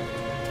 Okay.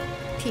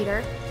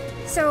 Peter.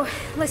 So,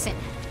 listen.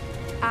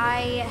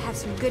 I have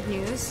some good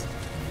news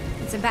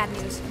and some bad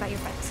news about your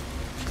friends.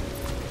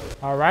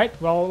 Alright,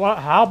 well,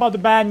 how about the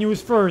bad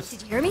news first?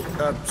 Did you hear me?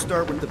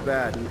 Start with the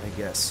bad, I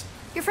guess.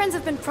 Your friends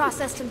have been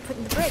processed and put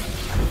in the brig.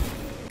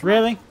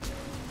 Really?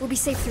 We'll be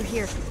safe through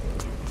here.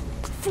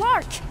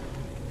 Flark!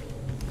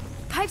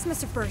 Pipes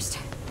must have burst.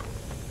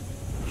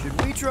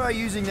 Should we try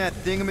using that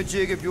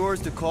thingamajig of yours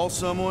to call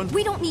someone?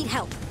 We don't need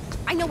help.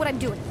 I know what I'm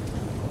doing.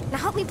 Now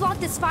help me block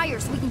this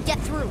fire so we can get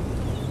through.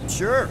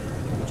 Sure.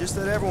 Just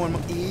that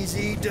everyone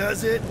easy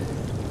does it.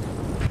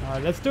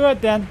 Alright, let's do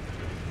it then.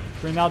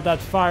 Bring out that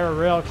fire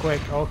real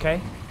quick.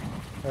 Okay.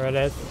 There it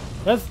is.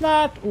 Let's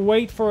not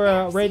wait for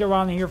a raid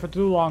around here for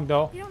too long,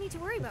 though. You don't need to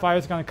worry about The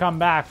fire's gonna come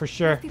back for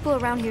sure. People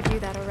around here do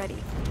that already.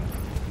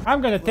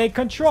 I'm gonna take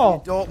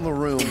control. Adult in the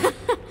room.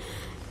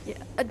 Yeah,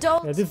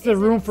 adults. Yeah, this is a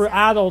room for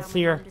adults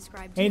here.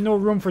 Ain't no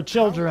room for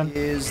children.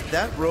 Is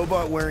that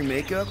robot wearing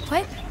makeup?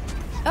 What?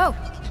 Oh,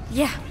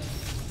 yeah.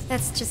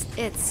 That's just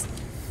it's.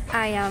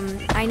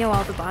 I know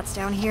all the bots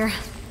down here.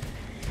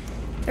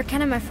 They're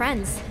kind of my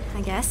friends,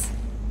 I guess.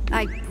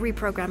 I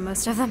reprogrammed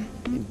most of them.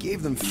 And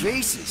gave them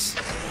faces.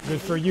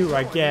 Good for you,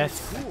 I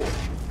guess. Cool.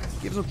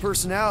 Gives them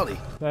personality.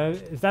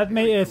 Is that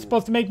it's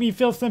supposed to make me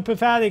feel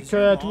sympathetic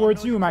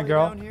towards you, my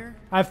girl?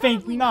 I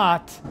think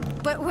not.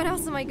 But what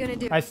else am I gonna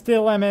do? I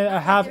still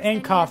have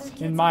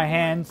handcuffs in my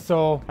hands,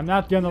 so I'm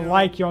not gonna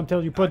like you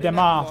until you put them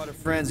A off. lot of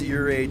friends at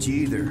your age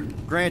either.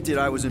 Granted,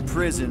 I was in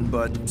prison,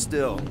 but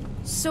still.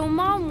 So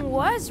Mom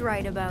was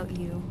right about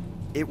you.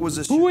 It was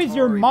a. Who is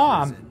your Shikari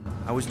mom? prison.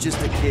 I was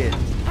just a kid.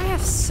 I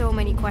have so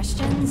many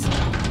questions.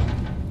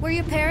 Were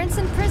your parents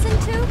in prison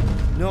too?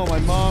 No, my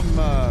mom,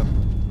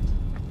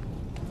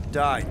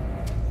 died.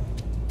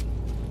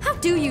 How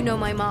do you know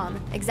my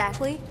mom,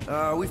 exactly?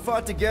 We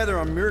fought together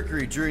on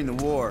Mercury during the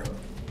war.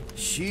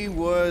 She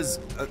was,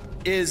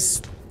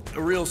 is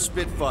a real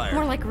spitfire.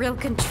 More like real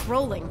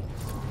controlling.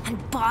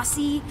 And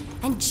bossy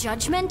and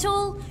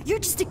judgmental. You're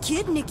just a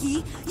kid,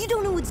 Nikki. You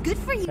don't know what's good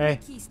for you, Hey,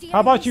 Nikki. how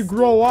about you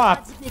grow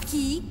up?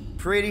 Nikki.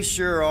 Pretty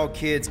sure all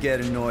kids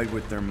get annoyed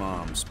with their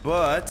moms,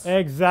 but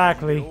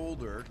Exactly.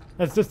 older,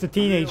 That's just a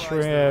teenage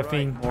realize they're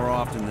thing. right more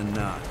often than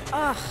not.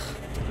 Ugh,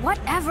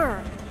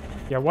 whatever.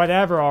 Yeah,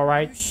 whatever,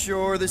 alright.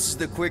 Sure, this is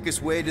the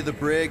quickest way to the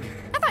brig?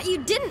 I thought you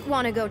didn't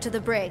want to go to the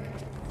brig.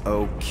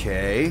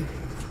 Okay.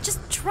 Just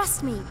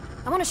trust me.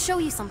 I want to show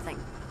you something.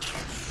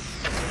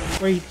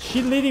 Wait,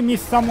 she leading me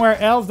somewhere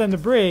else than the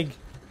brig.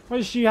 What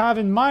does she have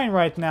in mind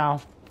right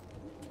now?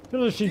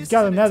 Feel like she's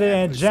got another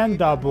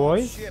agenda,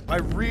 boys. I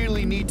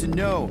really need to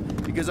know,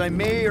 because I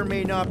may or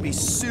may not be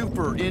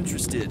super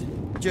interested.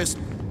 Just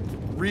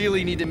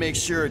really need to make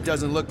sure it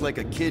doesn't look like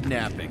a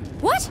kidnapping.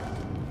 What?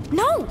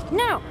 No,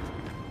 no.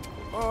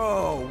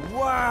 Oh,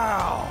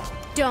 wow!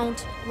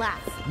 Don't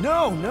laugh.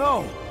 No,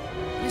 no!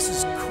 This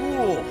is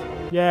cool!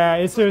 Yeah,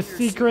 it's her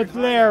secret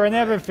lair and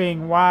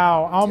everything.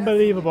 Wow,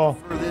 unbelievable.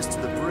 For this to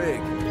the brig.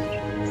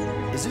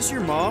 Is this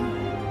your mom?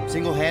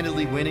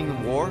 Single-handedly winning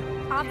the war?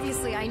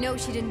 Obviously, I know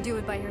she didn't do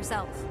it by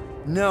herself.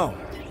 No.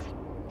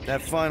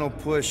 That final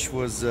push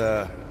was,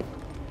 it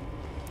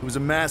was a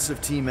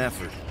massive team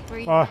effort. Were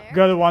you Oh, there?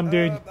 good one,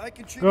 dude. I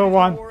contributed Good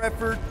one. to the war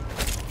effort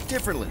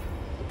differently.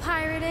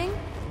 Pirating?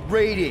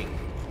 Raiding,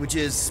 which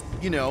is,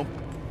 you know,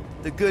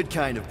 the good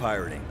kind of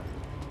pirating.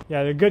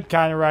 Yeah, the good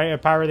kind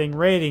of pirating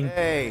rating.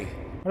 Hey.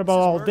 What about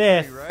all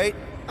this? Right?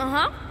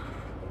 Uh-huh.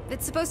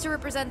 It's supposed to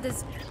represent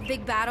this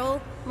big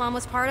battle Mom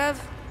was part of.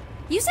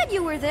 You said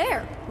you were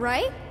there,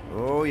 right?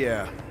 Oh,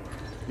 yeah.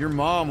 Your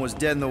mom was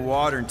dead in the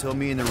water until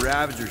me and the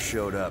Ravagers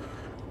showed up.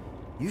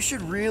 You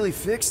should really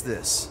fix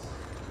this.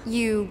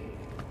 You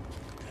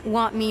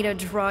want me to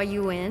draw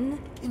you in?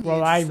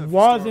 Well, I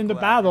was in the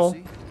battle.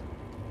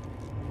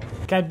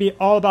 Can't be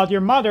all about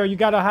your mother. You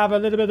gotta have a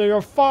little bit of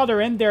your father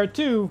in there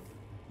too.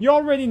 You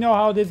already know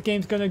how this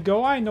game's gonna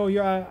go. I know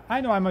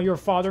I'm your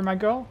father, my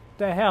girl.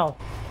 The hell.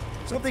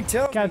 Something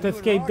tells Can't me you and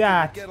escape Rocky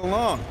that. would get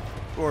along.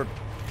 Or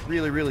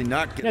really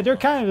not get Yeah, they're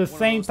kind of the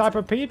same type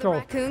of The people.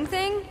 raccoon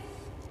thing?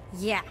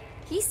 Yeah.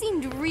 He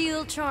seemed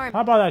real charming.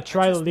 How about I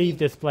try to leave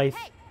this place?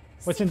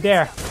 What's in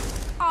there?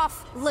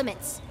 Off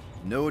limits.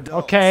 No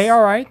adults. Okay,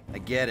 alright. I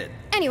get it.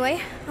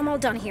 Anyway, I'm all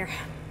done here.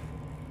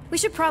 We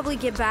should probably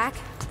get back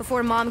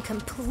before Mom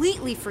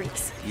completely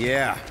freaks.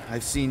 Yeah,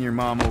 I've seen your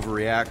mom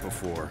overreact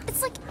before.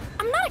 It's like,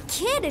 I'm not a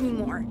kid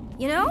anymore,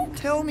 you know?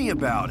 Tell me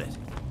about it.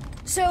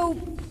 So,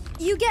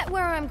 you get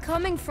where I'm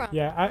coming from,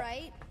 Yeah,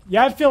 right?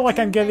 Yeah, I feel like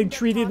I'm getting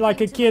treated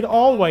like a kid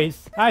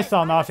always. I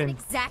saw nothing.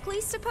 Exactly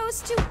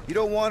supposed to? You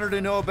don't want her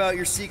to know about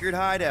your secret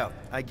hideout.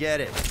 I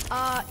get it.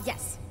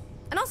 Yes.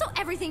 And also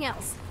everything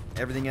else.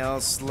 Everything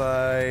else,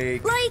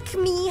 like... Like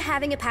me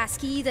having a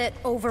passkey that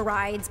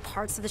overrides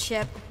parts of the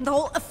ship. The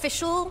whole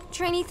official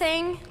trainee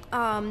thing.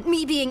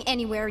 Me being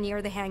anywhere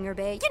near the hangar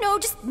bay. You know,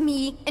 just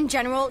me in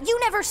general. You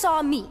never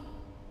saw me.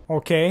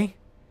 Okay.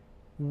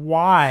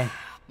 Why?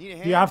 Do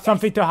you have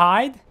something to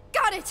hide?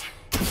 Got it!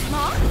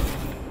 Mom?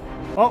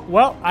 Oh,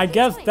 well, I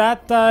guess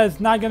that is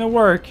not gonna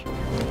work.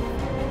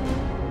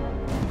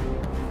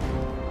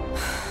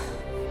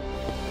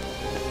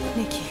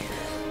 Nikki.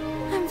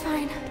 I'm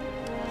fine.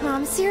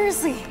 Mom,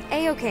 seriously.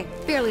 A-okay.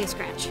 Barely a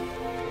scratch.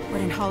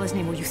 What in Hala's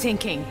name were you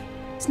thinking?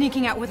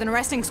 Sneaking out with an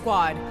arresting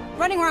squad?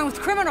 Running around with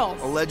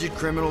criminals? Alleged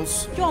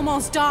criminals? You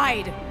almost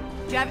died.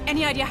 Do you have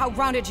any idea how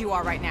grounded you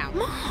are right now?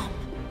 Mom!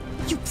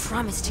 You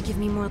promised to give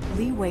me more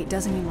leeway.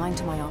 Doesn't mean lying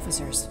to my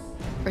officers.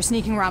 Or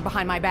sneaking around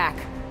behind my back.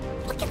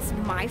 Look, it's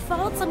my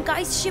fault some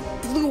guy's ship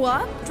blew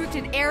up.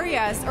 Restricted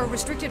areas are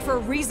restricted for a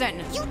reason.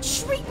 You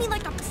treat me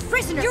like a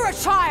prisoner. You're a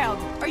child.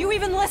 Are you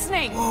even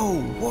listening?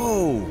 Whoa,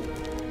 whoa.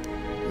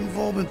 We've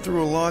all been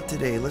through a lot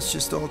today. Let's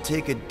just all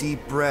take a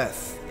deep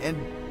breath and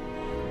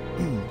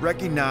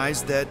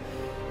recognize that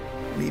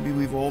maybe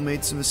we've all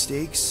made some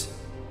mistakes.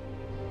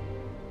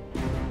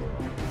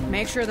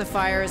 Make sure the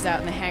fire is out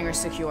and the hangar's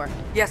secure.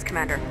 Yes,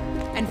 Commander.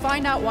 And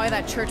find out why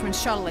that churchman's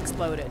shuttle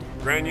exploded.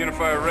 Grand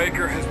Unifier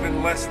Raker has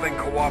been less than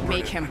cooperative.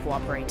 Make him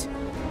cooperate.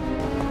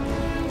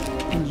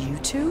 And you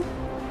two?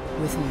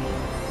 With me.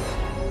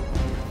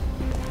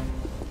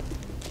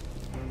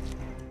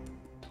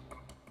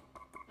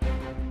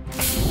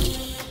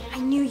 I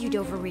knew you'd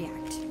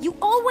overreact. You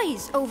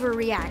always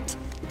overreact.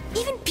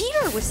 Even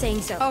Peter was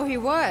saying so. Oh, he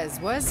was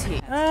he?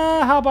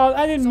 How about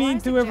I didn't mean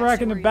to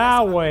overreact in a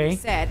bad way.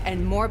 Said,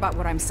 and more about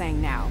what I'm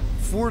saying now.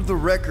 For the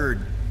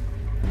record,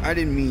 I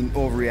didn't mean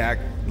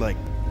overreact, like,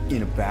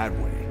 in a bad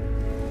way.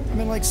 I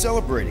mean, like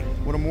celebrating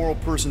what a moral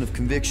person of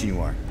conviction you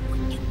are.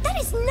 That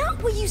is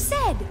not what you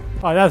said.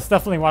 Oh, that's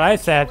definitely what I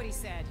said. What he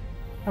said.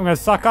 I'm gonna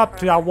suck up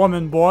to that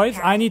woman, boys.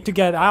 I need to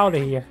get out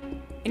of here.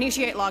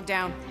 Initiate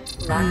lockdown.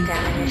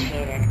 Lockdown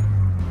initiated.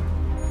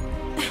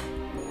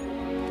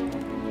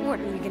 What,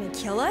 are you gonna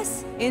kill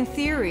us? In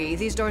theory,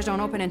 these doors don't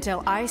open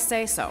until I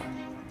say so.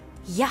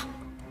 Yeah,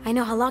 I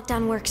know how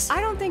lockdown works. I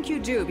don't think you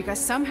do, because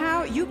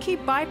somehow you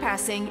keep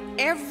bypassing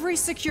every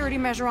security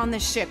measure on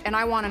this ship, and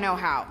I want to know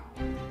how.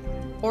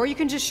 Or you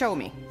can just show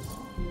me.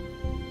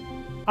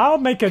 I'll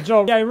make a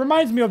joke. Yeah, it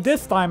reminds me of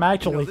this time, You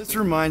actually. know, this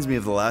reminds me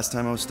of the last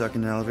time I was stuck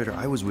in an elevator.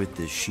 I was with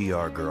this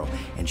Shi'ar girl,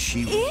 and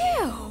she...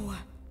 Ew!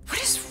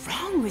 What is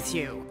wrong with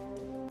you?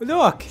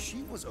 Look,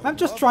 I'm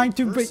just trying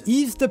to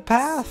ease the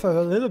path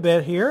a little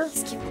bit here.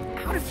 Let's get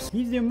out of here.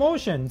 Ease the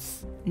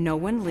emotions. No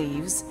one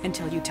leaves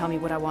until you tell me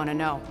what I want to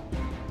know.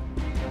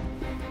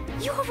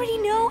 You already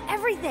know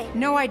everything.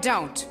 No, I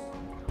don't.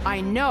 I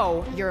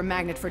know you're a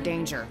magnet for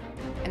danger,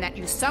 and that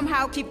you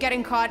somehow keep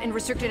getting caught in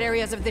restricted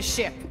areas of this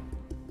ship.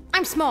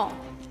 I'm small.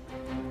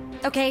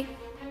 Okay?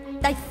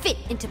 I fit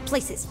into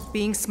places.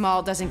 Being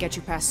small doesn't get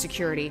you past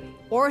security,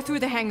 or through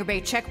the hangar bay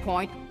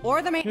checkpoint,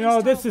 or the main... You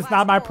know, this is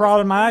not my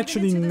problem. I'm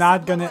actually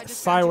not gonna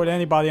side with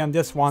anybody on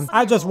this one.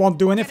 I just won't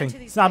do anything.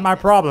 It's not my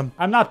problem.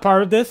 I'm not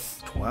part of this.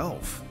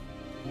 12?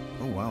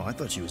 Oh wow, I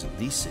thought she was at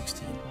least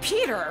 16.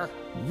 Peter!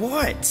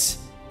 What?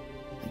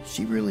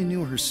 She really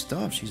knew her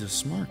stuff. She's a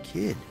smart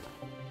kid.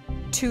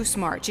 Too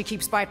smart. She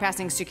keeps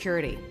bypassing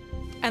security.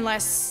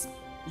 Unless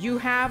you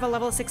have a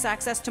level 6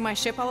 access to my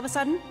ship all of a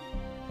sudden?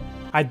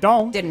 I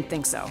don't. Didn't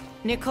think so.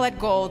 Nicolette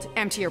Gold,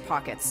 empty your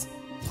pockets.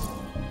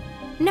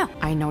 No.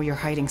 I know you're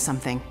hiding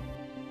something.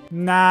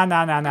 Nah.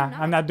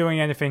 I'm not doing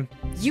anything.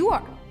 You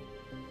are.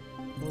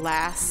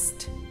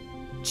 Last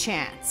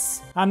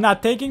chance. I'm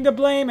not taking the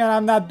blame and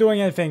I'm not doing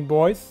anything,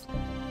 boys.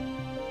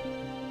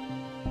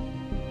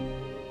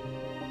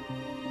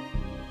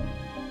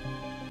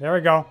 There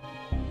we go.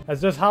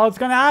 That's just how it's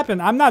gonna happen.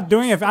 I'm not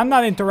doing it. I'm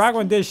not interacting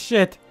with this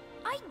shit.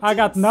 I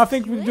got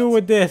nothing to do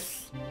with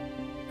this.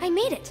 I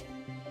made it.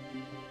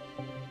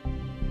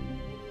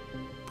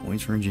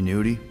 Points for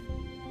ingenuity.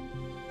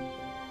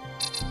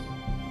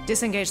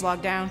 Disengage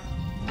lockdown.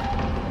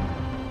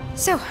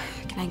 So,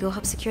 can I go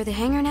help secure the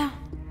hangar now?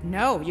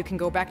 No, you can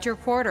go back to your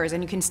quarters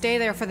and you can stay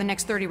there for the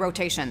next 30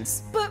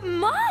 rotations. But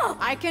Mom!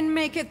 I can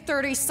make it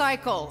 30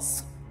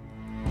 cycles.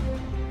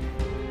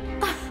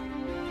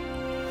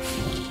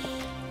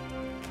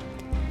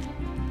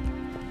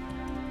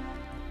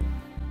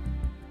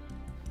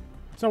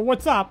 So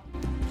what's up?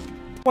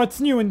 What's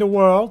new in the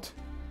world?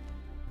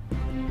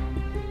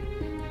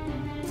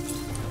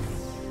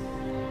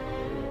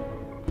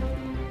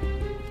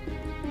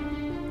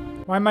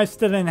 Why am I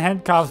still in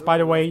handcuffs, by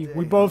the way?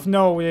 We both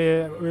know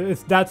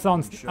that's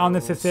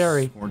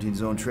unnecessary. Quarantine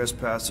zone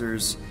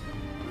trespassers.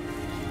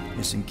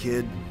 Missing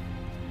kid.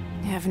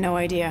 I have no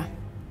idea.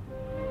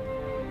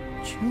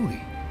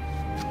 Chewie.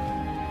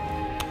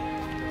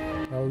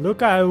 Well,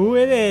 look at who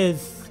it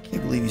is. I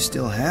can't believe you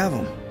still have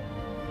him.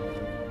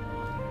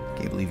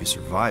 Can't believe you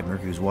survived.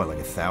 Mercury was what, like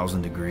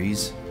 1,000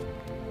 degrees?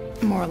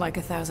 More like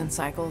 1,000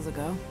 cycles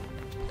ago.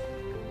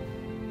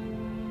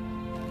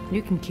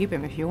 You can keep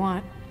him if you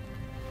want.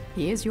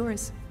 He is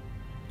yours.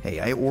 Hey,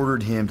 I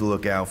ordered him to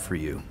look out for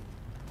you.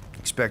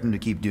 expect him to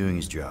keep doing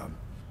his job.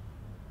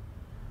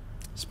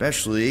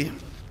 Especially,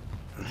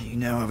 you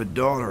now have a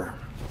daughter,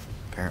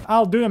 apparently.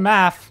 I'll do the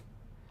math.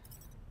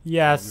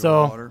 Yeah, Your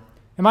so... daughter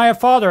Am I a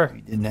father?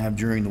 you didn't have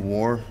during the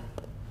war.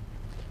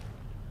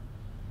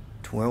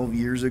 12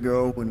 years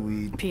ago when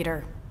we...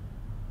 Peter.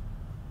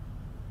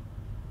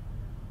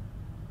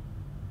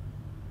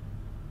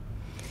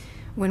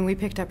 When we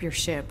picked up your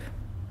ship,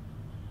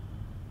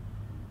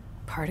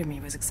 part of me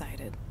was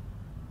excited.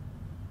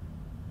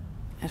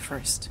 At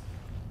first.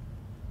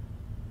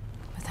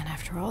 But then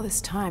after all this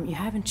time, you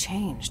haven't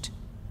changed.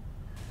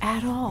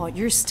 At all.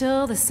 You're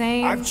still the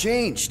same... I've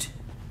changed.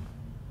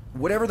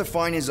 Whatever the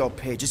fine is, I'll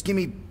pay. Just give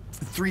me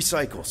 3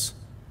 cycles.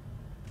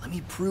 Let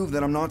me prove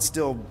that I'm not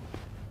still...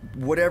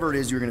 whatever it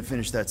is you're gonna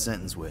finish that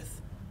sentence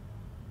with.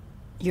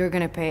 You're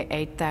gonna pay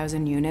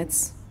 8,000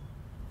 units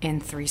in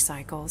 3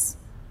 cycles?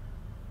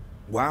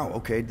 Wow,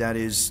 okay, that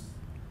is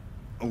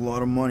a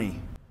lot of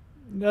money.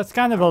 That's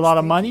kind of a lot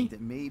of money.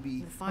 That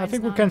maybe... I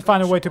think we can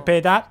find a way to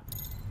pay that.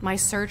 My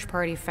search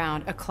party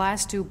found a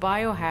Class 2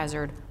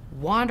 biohazard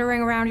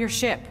wandering around your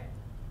ship.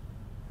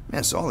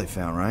 That's all they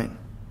found, right?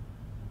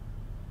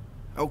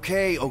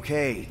 Okay,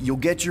 okay. You'll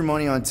get your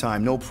money on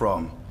time, no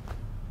problem.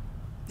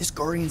 This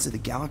Guardians of the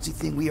Galaxy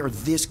thing, we are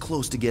this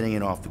close to getting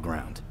it off the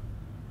ground.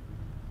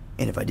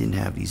 And if I didn't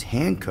have these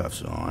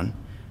handcuffs on,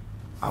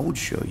 I would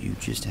show you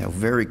just how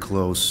very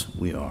close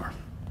we are.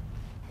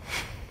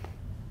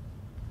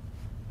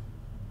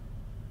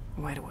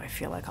 Why do I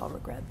feel like I'll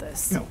regret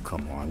this? No,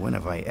 come on. When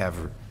have I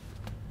ever...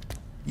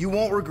 You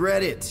won't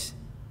regret it.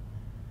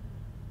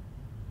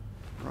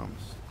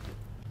 Promise.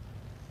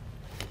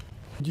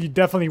 You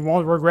definitely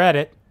won't regret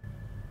it.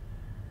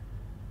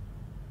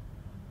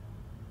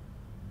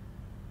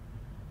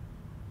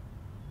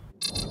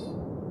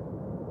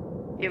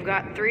 You've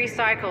got 3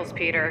 cycles,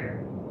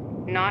 Peter.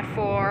 Not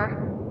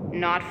 4,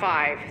 not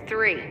 5,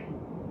 3.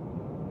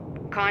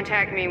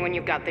 Contact me when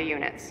you've got the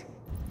units.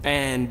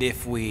 And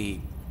if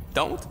we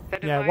don't?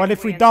 Yeah, what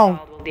if we don't?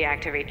 Will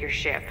deactivate your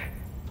ship,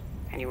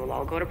 and you will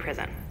all go to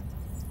prison.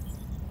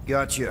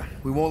 Gotcha.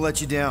 We won't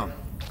let you down.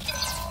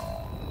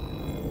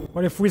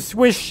 What if we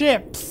switch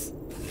ships?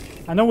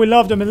 I know we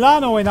love the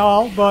Milano and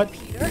all, but...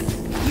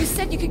 You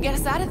said you could get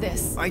us out of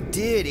this. I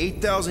did.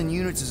 8,000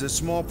 units is a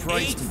small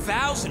price.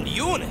 8,000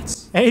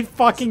 units? 8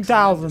 fucking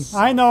thousand.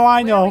 I know,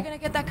 I Where are we know. gonna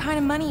get that kind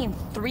of money in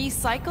 3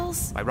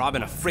 cycles? By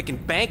robbing a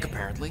freaking bank,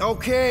 apparently.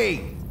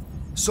 Okay.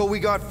 So we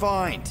got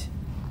fined.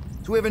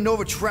 So we have a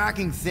Nova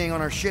tracking thing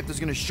on our ship that's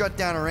gonna shut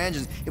down our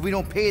engines if we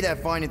don't pay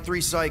that fine in 3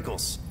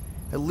 cycles.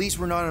 At least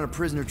we're not on a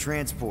prisoner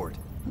transport.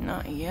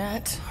 Not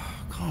yet.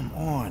 Come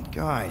on,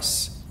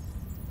 guys.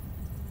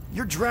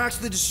 You're Drax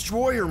the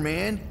Destroyer,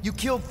 man. You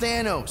killed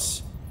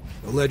Thanos.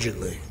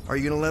 Allegedly. Are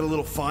you gonna let a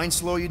little fine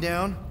slow you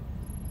down?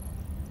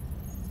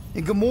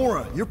 And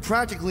Gamora, you're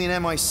practically an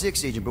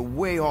MI6 agent, but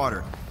way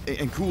hotter.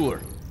 And cooler.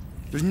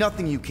 There's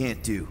nothing you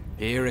can't do.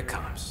 Here it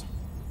comes.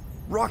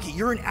 Rocky,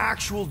 you're an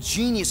actual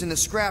genius and the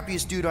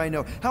scrappiest dude I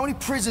know. How many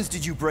prisons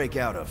did you break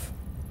out of?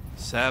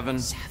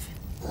 7.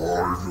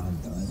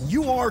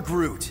 You are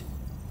Groot.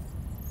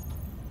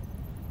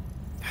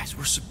 Guys,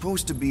 we're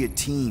supposed to be a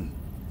team.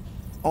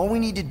 All we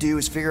need to do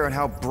is figure out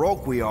how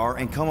broke we are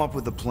and come up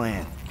with a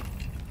plan.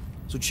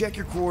 So check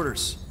your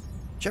quarters.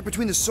 Check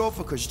between the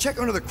sofa cushions. Check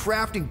under the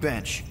crafting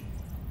bench.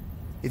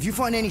 If you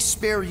find any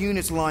spare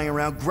units lying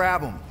around,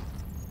 grab them.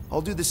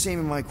 I'll do the same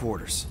in my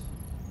quarters.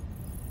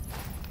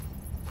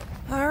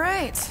 All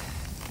right.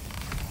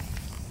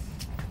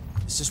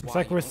 This is Looks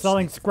like we're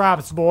selling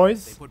scraps,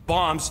 boys. They put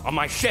bombs on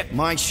my ship.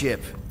 My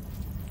ship.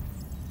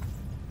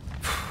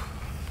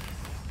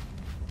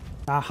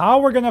 Now, how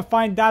we're gonna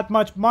find that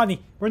much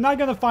money? We're not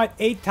gonna find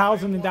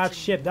 8,000 in that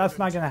ship. That's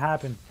not gonna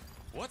happen.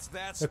 What's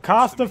that? The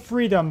cost of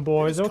freedom,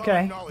 boys.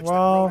 Okay.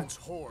 Well,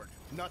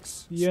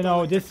 you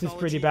know, this is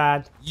pretty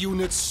bad.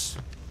 Units.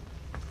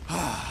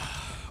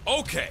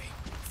 Okay.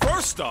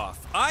 First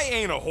off, I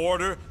ain't a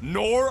hoarder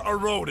nor a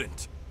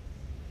rodent.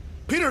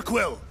 Peter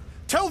Quill,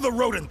 tell the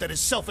rodent that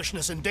his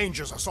selfishness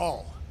endangers us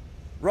all.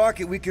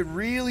 Rocket, we could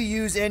really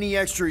use any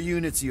extra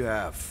units you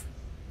have.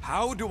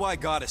 How do I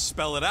gotta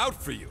spell it out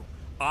for you?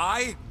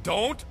 I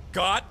don't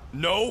got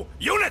no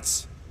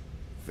units!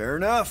 Fair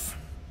enough.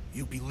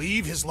 You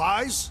believe his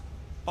lies?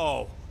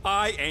 Oh,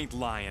 I ain't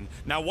lying.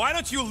 Now why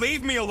don't you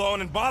leave me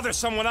alone and bother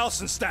someone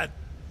else instead?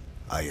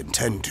 I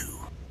intend to.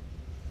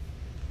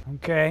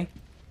 Okay.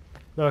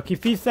 Look,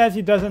 if he says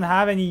he doesn't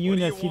have any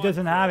units, he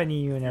doesn't have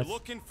any units. You're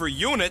looking for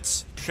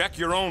units? Check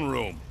your own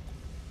room.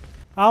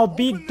 I'll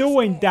be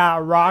doing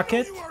that,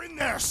 Rocket. You are in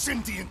there,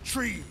 sentient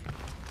tree.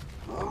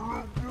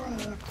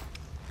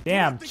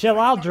 Damn, chill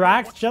out,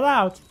 Drax, chill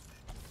out.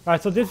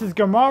 Alright, so this is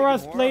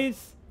Gamora's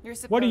place.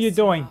 What are you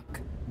doing?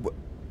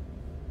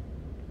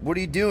 What are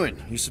you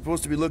doing? You're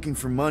supposed to be looking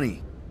for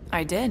money.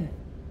 I did.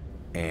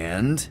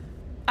 And?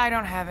 I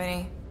don't have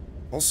any.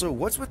 Also,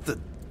 what's with the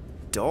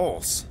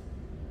dolls?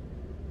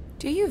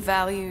 Do you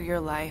value your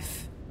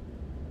life?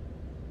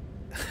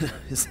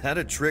 Is that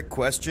a trick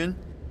question?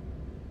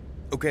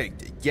 Okay,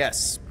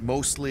 yes,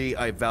 mostly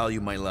I value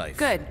my life.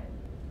 Good.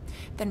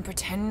 then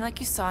pretend like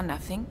you saw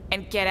nothing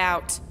and get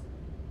out.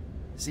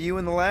 See you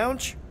in the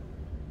lounge?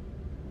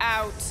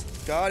 Out.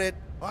 Got it.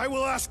 I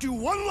will ask you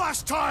one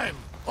last time.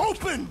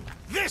 Open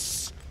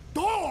this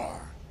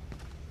door.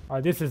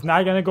 This is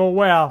not gonna go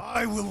well.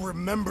 I will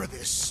remember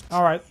this.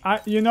 All right,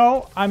 you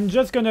know, I'm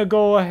just gonna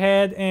go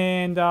ahead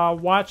and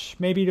watch.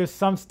 Maybe there's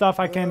some stuff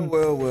I can.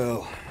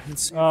 Well.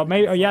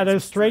 Maybe. Yeah,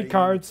 there's trade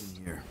cards.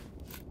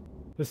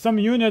 There's some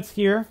units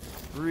here.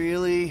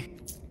 Really?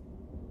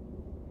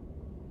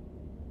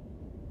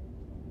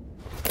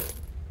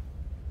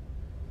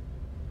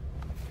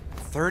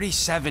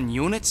 $37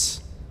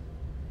 units?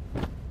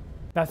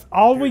 That's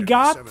all we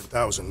got?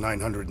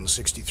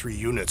 7,963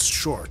 units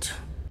short.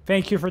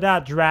 Thank you for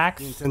that,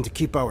 Drax. We intend to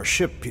keep our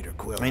ship, Peter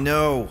Quill. I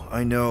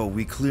know.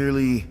 We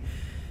clearly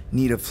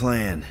need a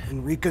plan.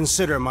 And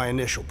reconsider my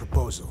initial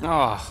proposal.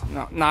 Oh,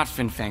 no, not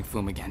Fin Fang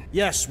Foom again.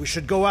 Yes, we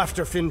should go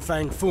after Fin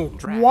Fang Foom.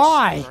 Drax,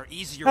 Why? there are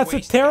easier That's a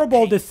ways to get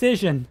terrible paid.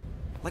 decision.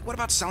 Like, what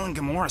about selling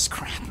Gamora's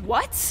crap?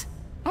 What?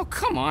 Oh,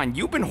 come on.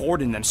 You've been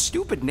hoarding them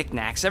stupid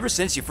knickknacks ever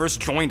since you first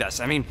joined us.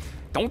 I mean,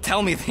 don't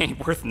tell me they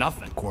ain't worth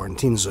nothing.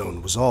 Quarantine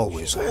zone was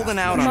always Holding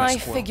out on My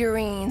us, Quill.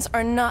 figurines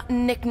are not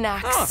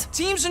knickknacks.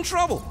 Team's in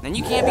trouble, and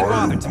you can't be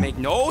bothered to make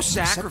no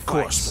Set course for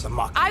sacrifice. the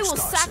Mocking I will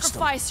Star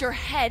sacrifice system. your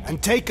head.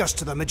 And take us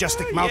to the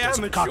majestic mountains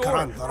of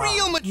Kakaran.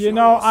 Real mature. You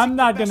know, I'm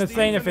not gonna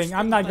say anything.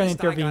 I'm not gonna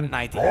intervene.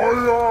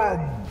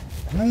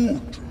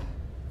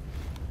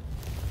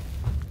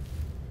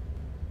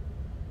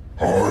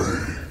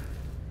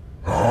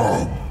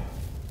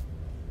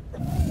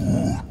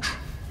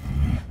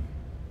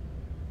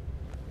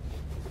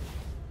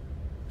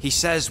 He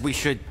says we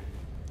should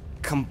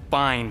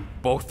combine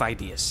both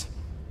ideas.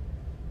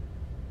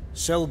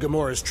 Sell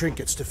Gamora's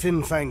trinkets to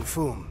Fin Fang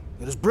Foom.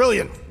 It is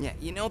brilliant. Yeah,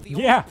 you know the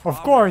Yeah, of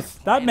course.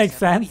 That makes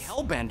sense.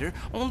 Hellbender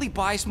only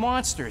buys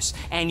monsters,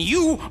 and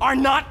you are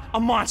not a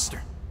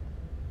monster.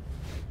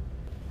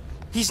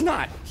 He's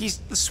not. He's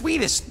the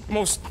sweetest,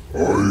 most. I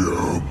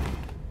am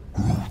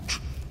Groot.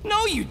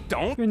 No, you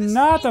don't. You're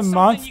not a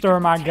monster,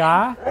 my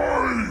guy.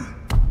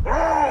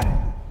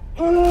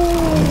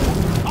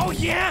 Oh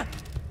yeah.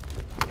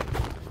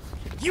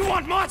 You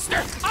want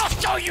monster? I'll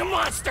show you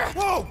monster.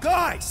 Whoa,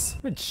 guys!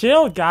 But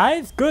chill,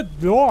 guys.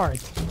 Good lord.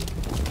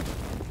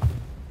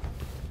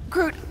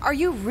 Groot, are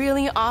you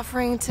really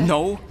offering to...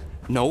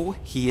 No,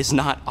 he is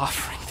not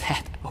offering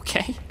that,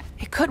 okay?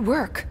 It could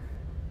work.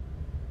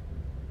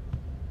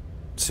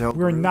 Sell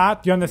We're Groot.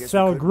 not gonna Guess we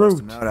sell could bust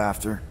him Groot. out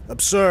after.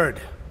 Absurd.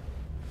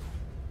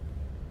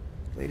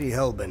 Lady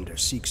Hellbender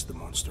seeks the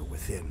monster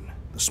within.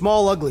 The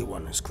small, ugly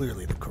one is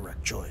clearly the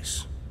correct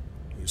choice.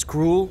 He is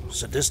cruel,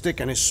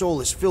 sadistic, and his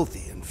soul is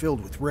filthy and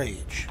filled with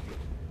rage.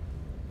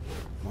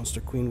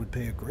 Monster Queen would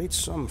pay a great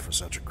sum for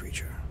such a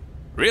creature.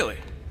 Really?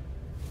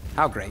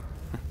 How great?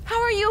 How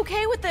are you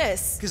okay with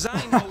this? Because I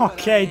know what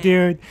Okay, I am,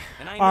 dude.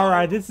 and I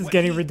Alright, know this is what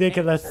getting he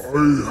ridiculous.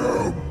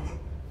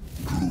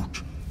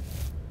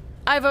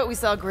 I vote we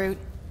sell Groot.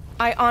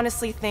 I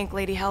honestly think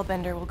Lady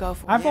Hellbender will go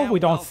for I it. vote we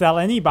don't sell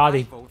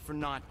anybody. I vote for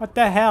not. What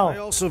the I hell?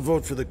 also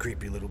vote for the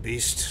creepy little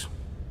beast.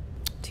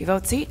 2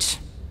 votes each.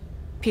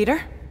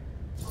 Peter?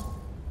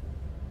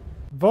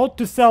 Vote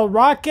to sell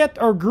Rocket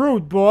or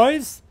Groot,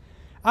 boys.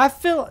 I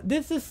feel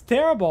this is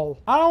terrible.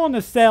 I don't want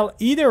to sell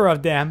either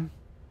of them.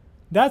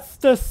 That's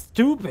just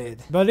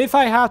stupid. But if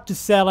I have to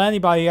sell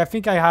anybody, I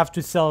think I have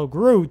to sell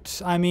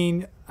Groot. I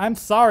mean, I'm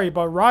sorry,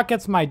 but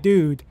Rocket's my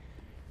dude.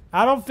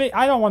 I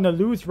don't want to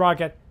lose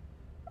Rocket.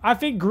 I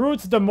think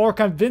Groot's the more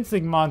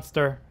convincing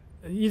monster.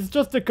 He's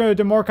just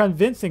the more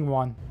convincing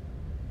one.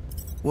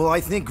 Well, I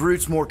think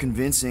Groot's more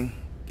convincing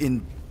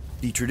in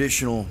the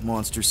traditional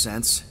monster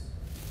sense.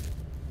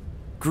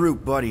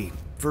 Groot, buddy,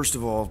 first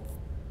of all,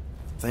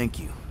 thank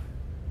you.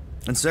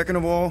 And second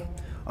of all,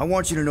 I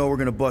want you to know we're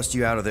gonna bust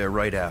you out of there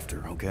right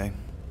after, okay?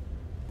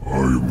 I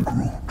am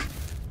Groot.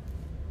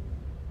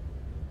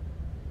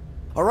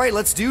 Alright,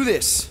 let's do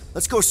this.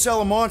 Let's go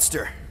sell a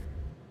monster.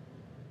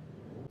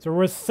 So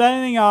we're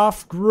selling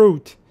off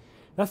Groot.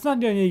 That's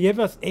not going to give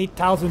us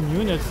 8,000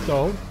 units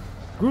though.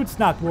 Groot's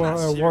not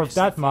worth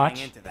that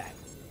much.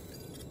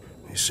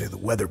 They say the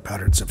weather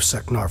patterns of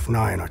Seknarf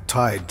 9 are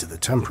tied to the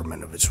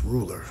temperament of its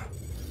ruler.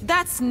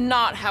 That's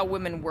not how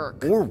women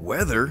work. Or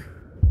weather.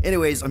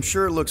 Anyways, I'm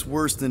sure it looks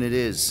worse than it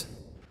is.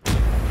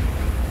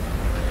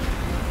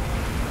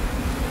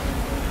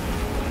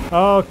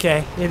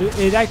 Okay,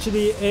 it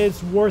actually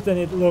is worse than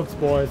it looks,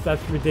 boys.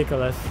 That's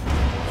ridiculous.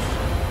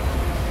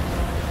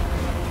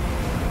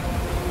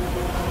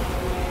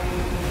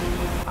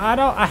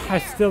 I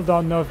still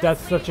don't know if that's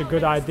such a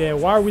good idea.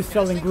 Why are we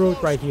selling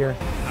Groot right here?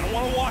 I don't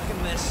want to walk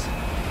in this.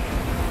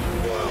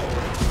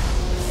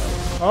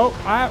 Oh,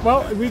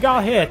 well, we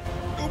got hit.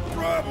 No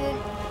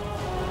problem.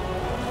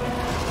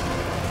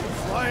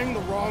 Flying the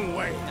wrong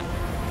way.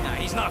 Nah,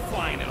 he's not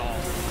flying at all.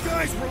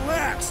 Guys,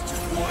 relax.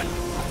 Just one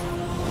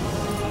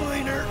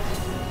minor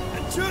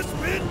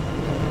adjustment.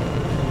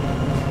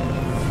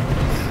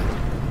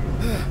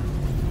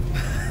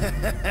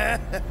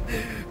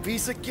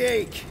 Piece of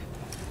cake.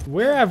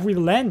 Where have we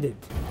landed?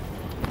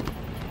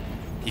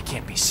 You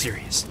can't be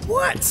serious.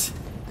 What?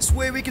 This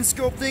way we can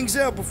scope things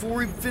out before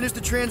we finish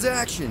the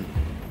transaction.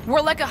 We're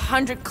like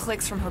 100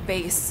 clicks from her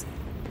base.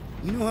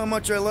 You know how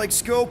much I like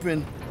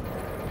scoping.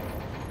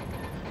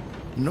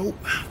 Nope.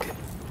 Okay.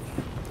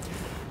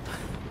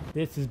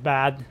 This is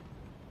bad.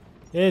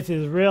 This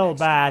is real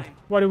bad.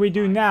 What do we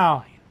do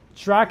now?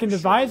 Track in the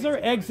visor,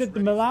 exit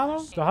the Milano?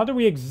 So how do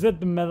we exit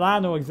the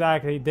Milano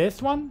exactly?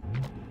 This one?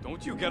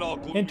 Don't you get all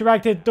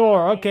interactive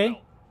door,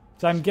 okay.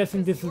 So I'm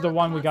guessing this is the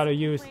one we gotta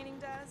use.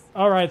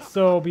 Alright,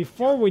 so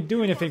before we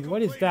do anything,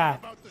 what is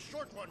that?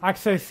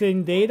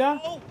 Accessing data?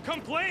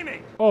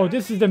 Oh,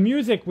 this is the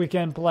music we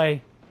can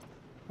play.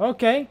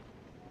 Okay.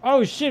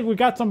 Oh shit, we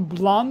got some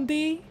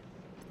Blondie?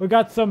 We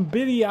got some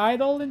Billy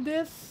Idol in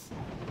this?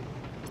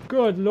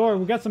 Good lord,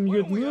 we got some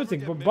good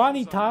music. But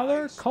Bonnie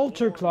Tyler,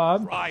 Culture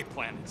Club,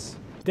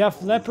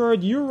 Def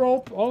Leppard,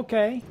 Europe,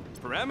 okay.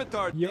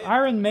 Your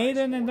Iron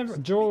Maiden and the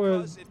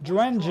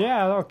Joanne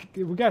Jett,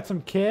 okay. We got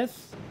some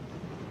Kiss.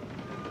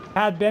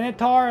 Pat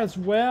Benatar as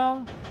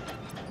well.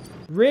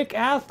 Rick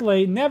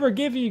Astley, Never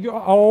Give You.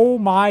 Oh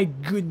my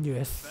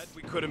goodness.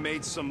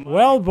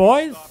 Well,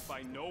 boys,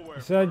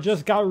 so I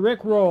just got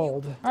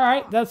rickrolled.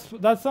 Alright,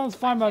 that sounds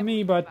fine by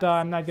me, but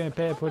I'm not gonna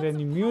put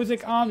any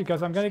music on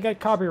because I'm gonna get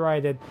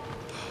copyrighted.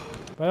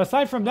 But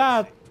aside from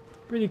that,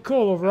 pretty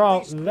cool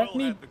overall. Let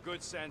me.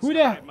 Who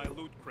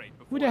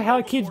the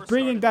hell keeps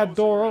bringing that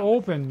door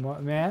open,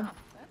 man?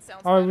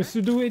 Alright, so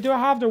do I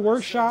have the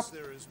workshop?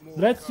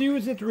 Let's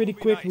use it really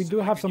quick. We do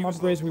have some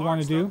upgrades we want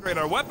to do. Upgrade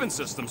our weapon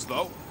systems,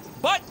 though.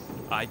 But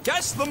I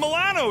guess the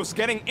Milano's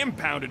getting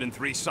impounded in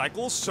 3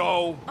 cycles,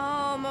 so...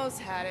 Almost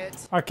had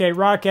it. Okay,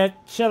 Rocket,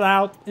 chill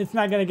out. It's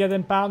not gonna get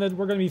impounded.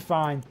 We're gonna be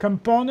fine.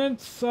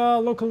 Components,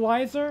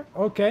 localizer.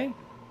 Okay.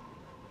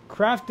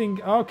 Crafting.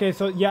 Okay,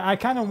 so yeah, I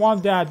kind of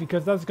want that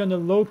because that's gonna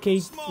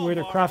locate where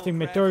the crafting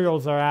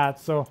materials are at.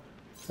 So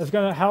that's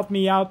gonna help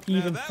me out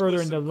even further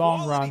in the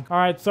long run. All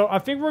right, so I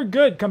think we're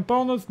good.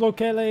 Components,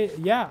 locate.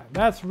 Yeah,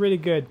 that's really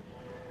good.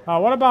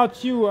 What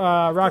about you,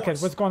 Rocket?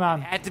 What's going on?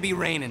 It had to be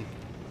raining.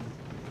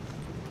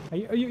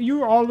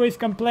 You're always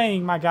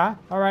complaining, my guy.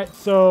 Alright,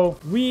 so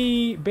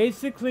we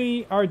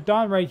basically are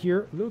done right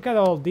here. Look at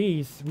all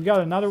these. We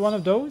got another one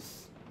of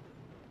those.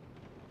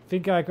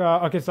 Think like,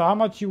 okay, so how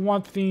much you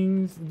want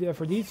things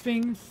for these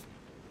things?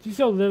 These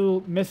are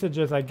little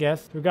messages, I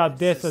guess. We got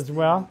this as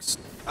well.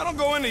 I don't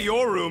go into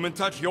your room and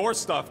touch your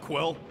stuff,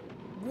 Quill.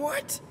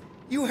 What?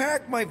 You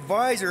hacked my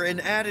visor and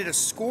added a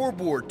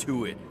scoreboard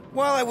to it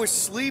while I was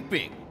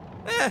sleeping.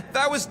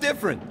 That was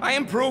different. I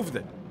improved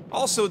it.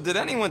 Also, did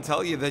anyone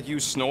tell you that you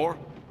snore?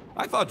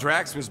 I thought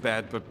Drax was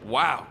bad, but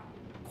wow.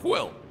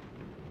 Quill,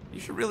 you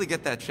should really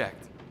get that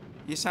checked.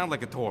 You sound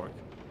like a Torg.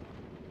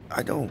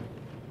 I don't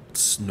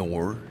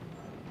snore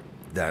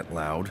that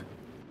loud.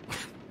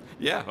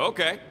 Yeah,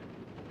 okay.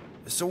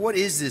 So what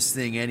is this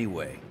thing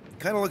anyway? It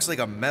kind of looks like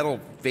a metal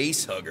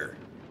face hugger.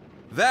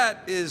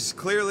 That is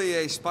clearly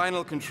a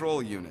spinal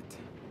control unit.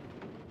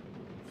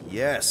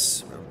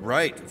 Yes,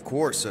 right, of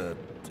course, a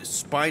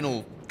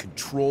spinal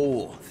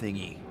control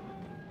thingy.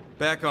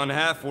 Back on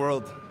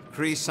Half-World,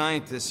 Kree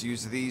scientists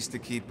use these to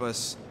keep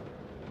us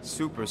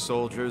super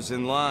soldiers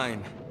in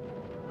line.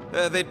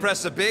 They'd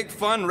press a big,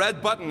 fun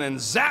red button and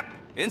zap!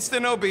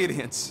 Instant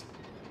obedience.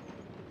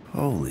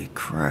 Holy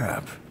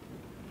crap.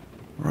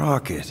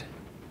 Rocket.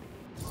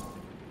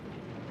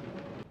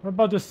 What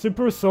about the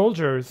super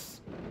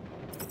soldiers?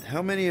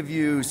 How many of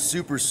you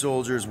super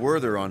soldiers were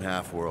there on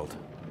Half-World?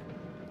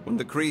 When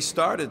the Kree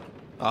started,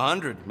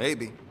 100,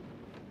 maybe.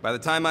 By the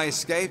time I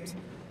escaped,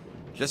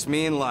 just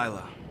me and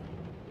Lila.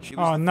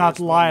 Oh, not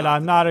Lila,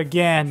 not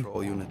again.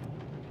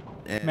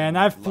 Man,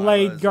 I've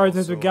played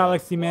Guardians of the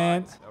Galaxy,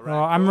 man. Oh,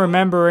 I'm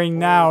remembering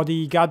now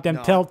the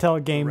goddamn Telltale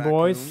game,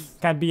 boys.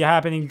 Can't be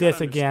happening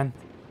this again.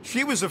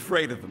 She was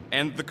afraid of them,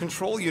 and the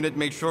control unit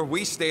made sure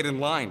we stayed in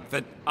line,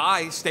 that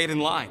I stayed in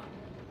line.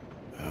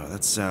 Oh,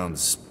 that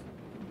sounds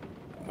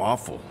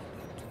awful.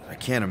 I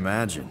can't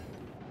imagine.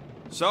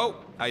 So,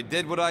 I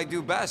did what I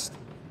do best.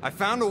 I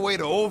found a way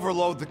to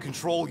overload the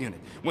control unit.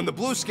 When the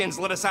Blueskins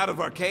let us out of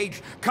our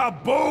cage,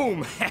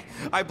 kaboom!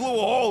 I blew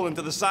a hole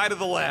into the side of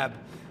the lab.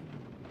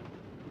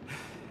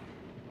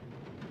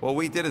 What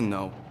we didn't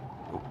know,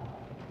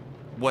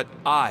 what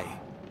I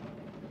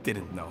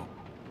didn't know,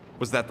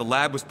 was that the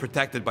lab was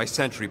protected by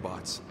sentry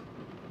bots.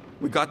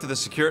 We got to the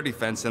security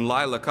fence and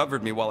Lila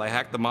covered me while I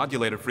hacked the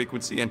modulator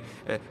frequency, and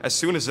as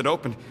soon as it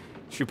opened,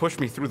 she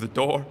pushed me through the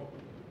door.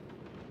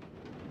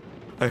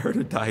 I heard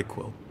her die,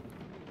 Quill.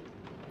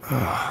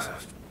 Oh,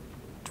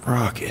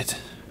 Rocket.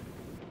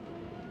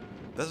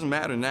 Doesn't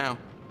matter now.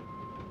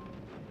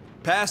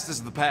 Past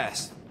is the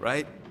past,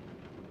 right?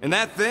 And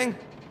that thing,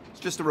 it's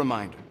just a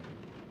reminder.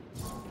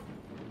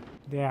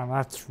 Damn,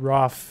 that's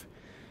rough.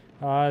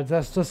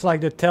 That's just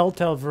like the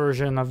Telltale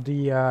version of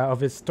the of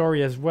his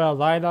story as well.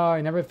 Lila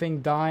and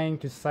everything dying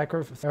to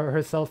sacrifice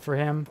herself for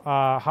him.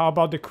 How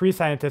about the Kree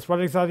scientist?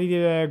 What exactly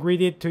did they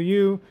agree to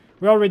you?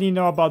 We already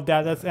know about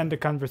that. Let's end the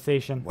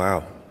conversation.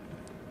 Wow.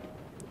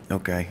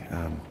 Okay,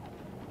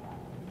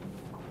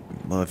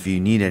 well, if you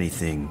need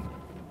anything,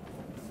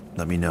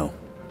 let me know,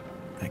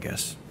 I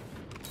guess.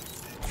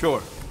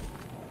 Sure.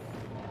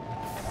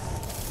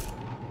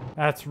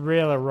 That's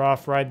really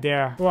rough right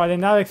there. Well, I did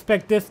not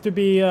expect this to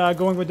be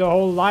going with the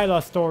whole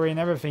Lila story and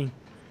everything.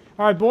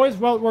 Alright, boys.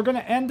 Well, we're going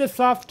to end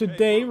this off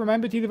today.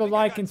 Remember to leave a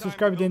like and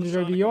subscribe if you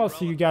enjoyed the video. I'll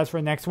see you guys for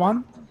the next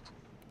one.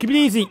 Keep it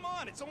easy.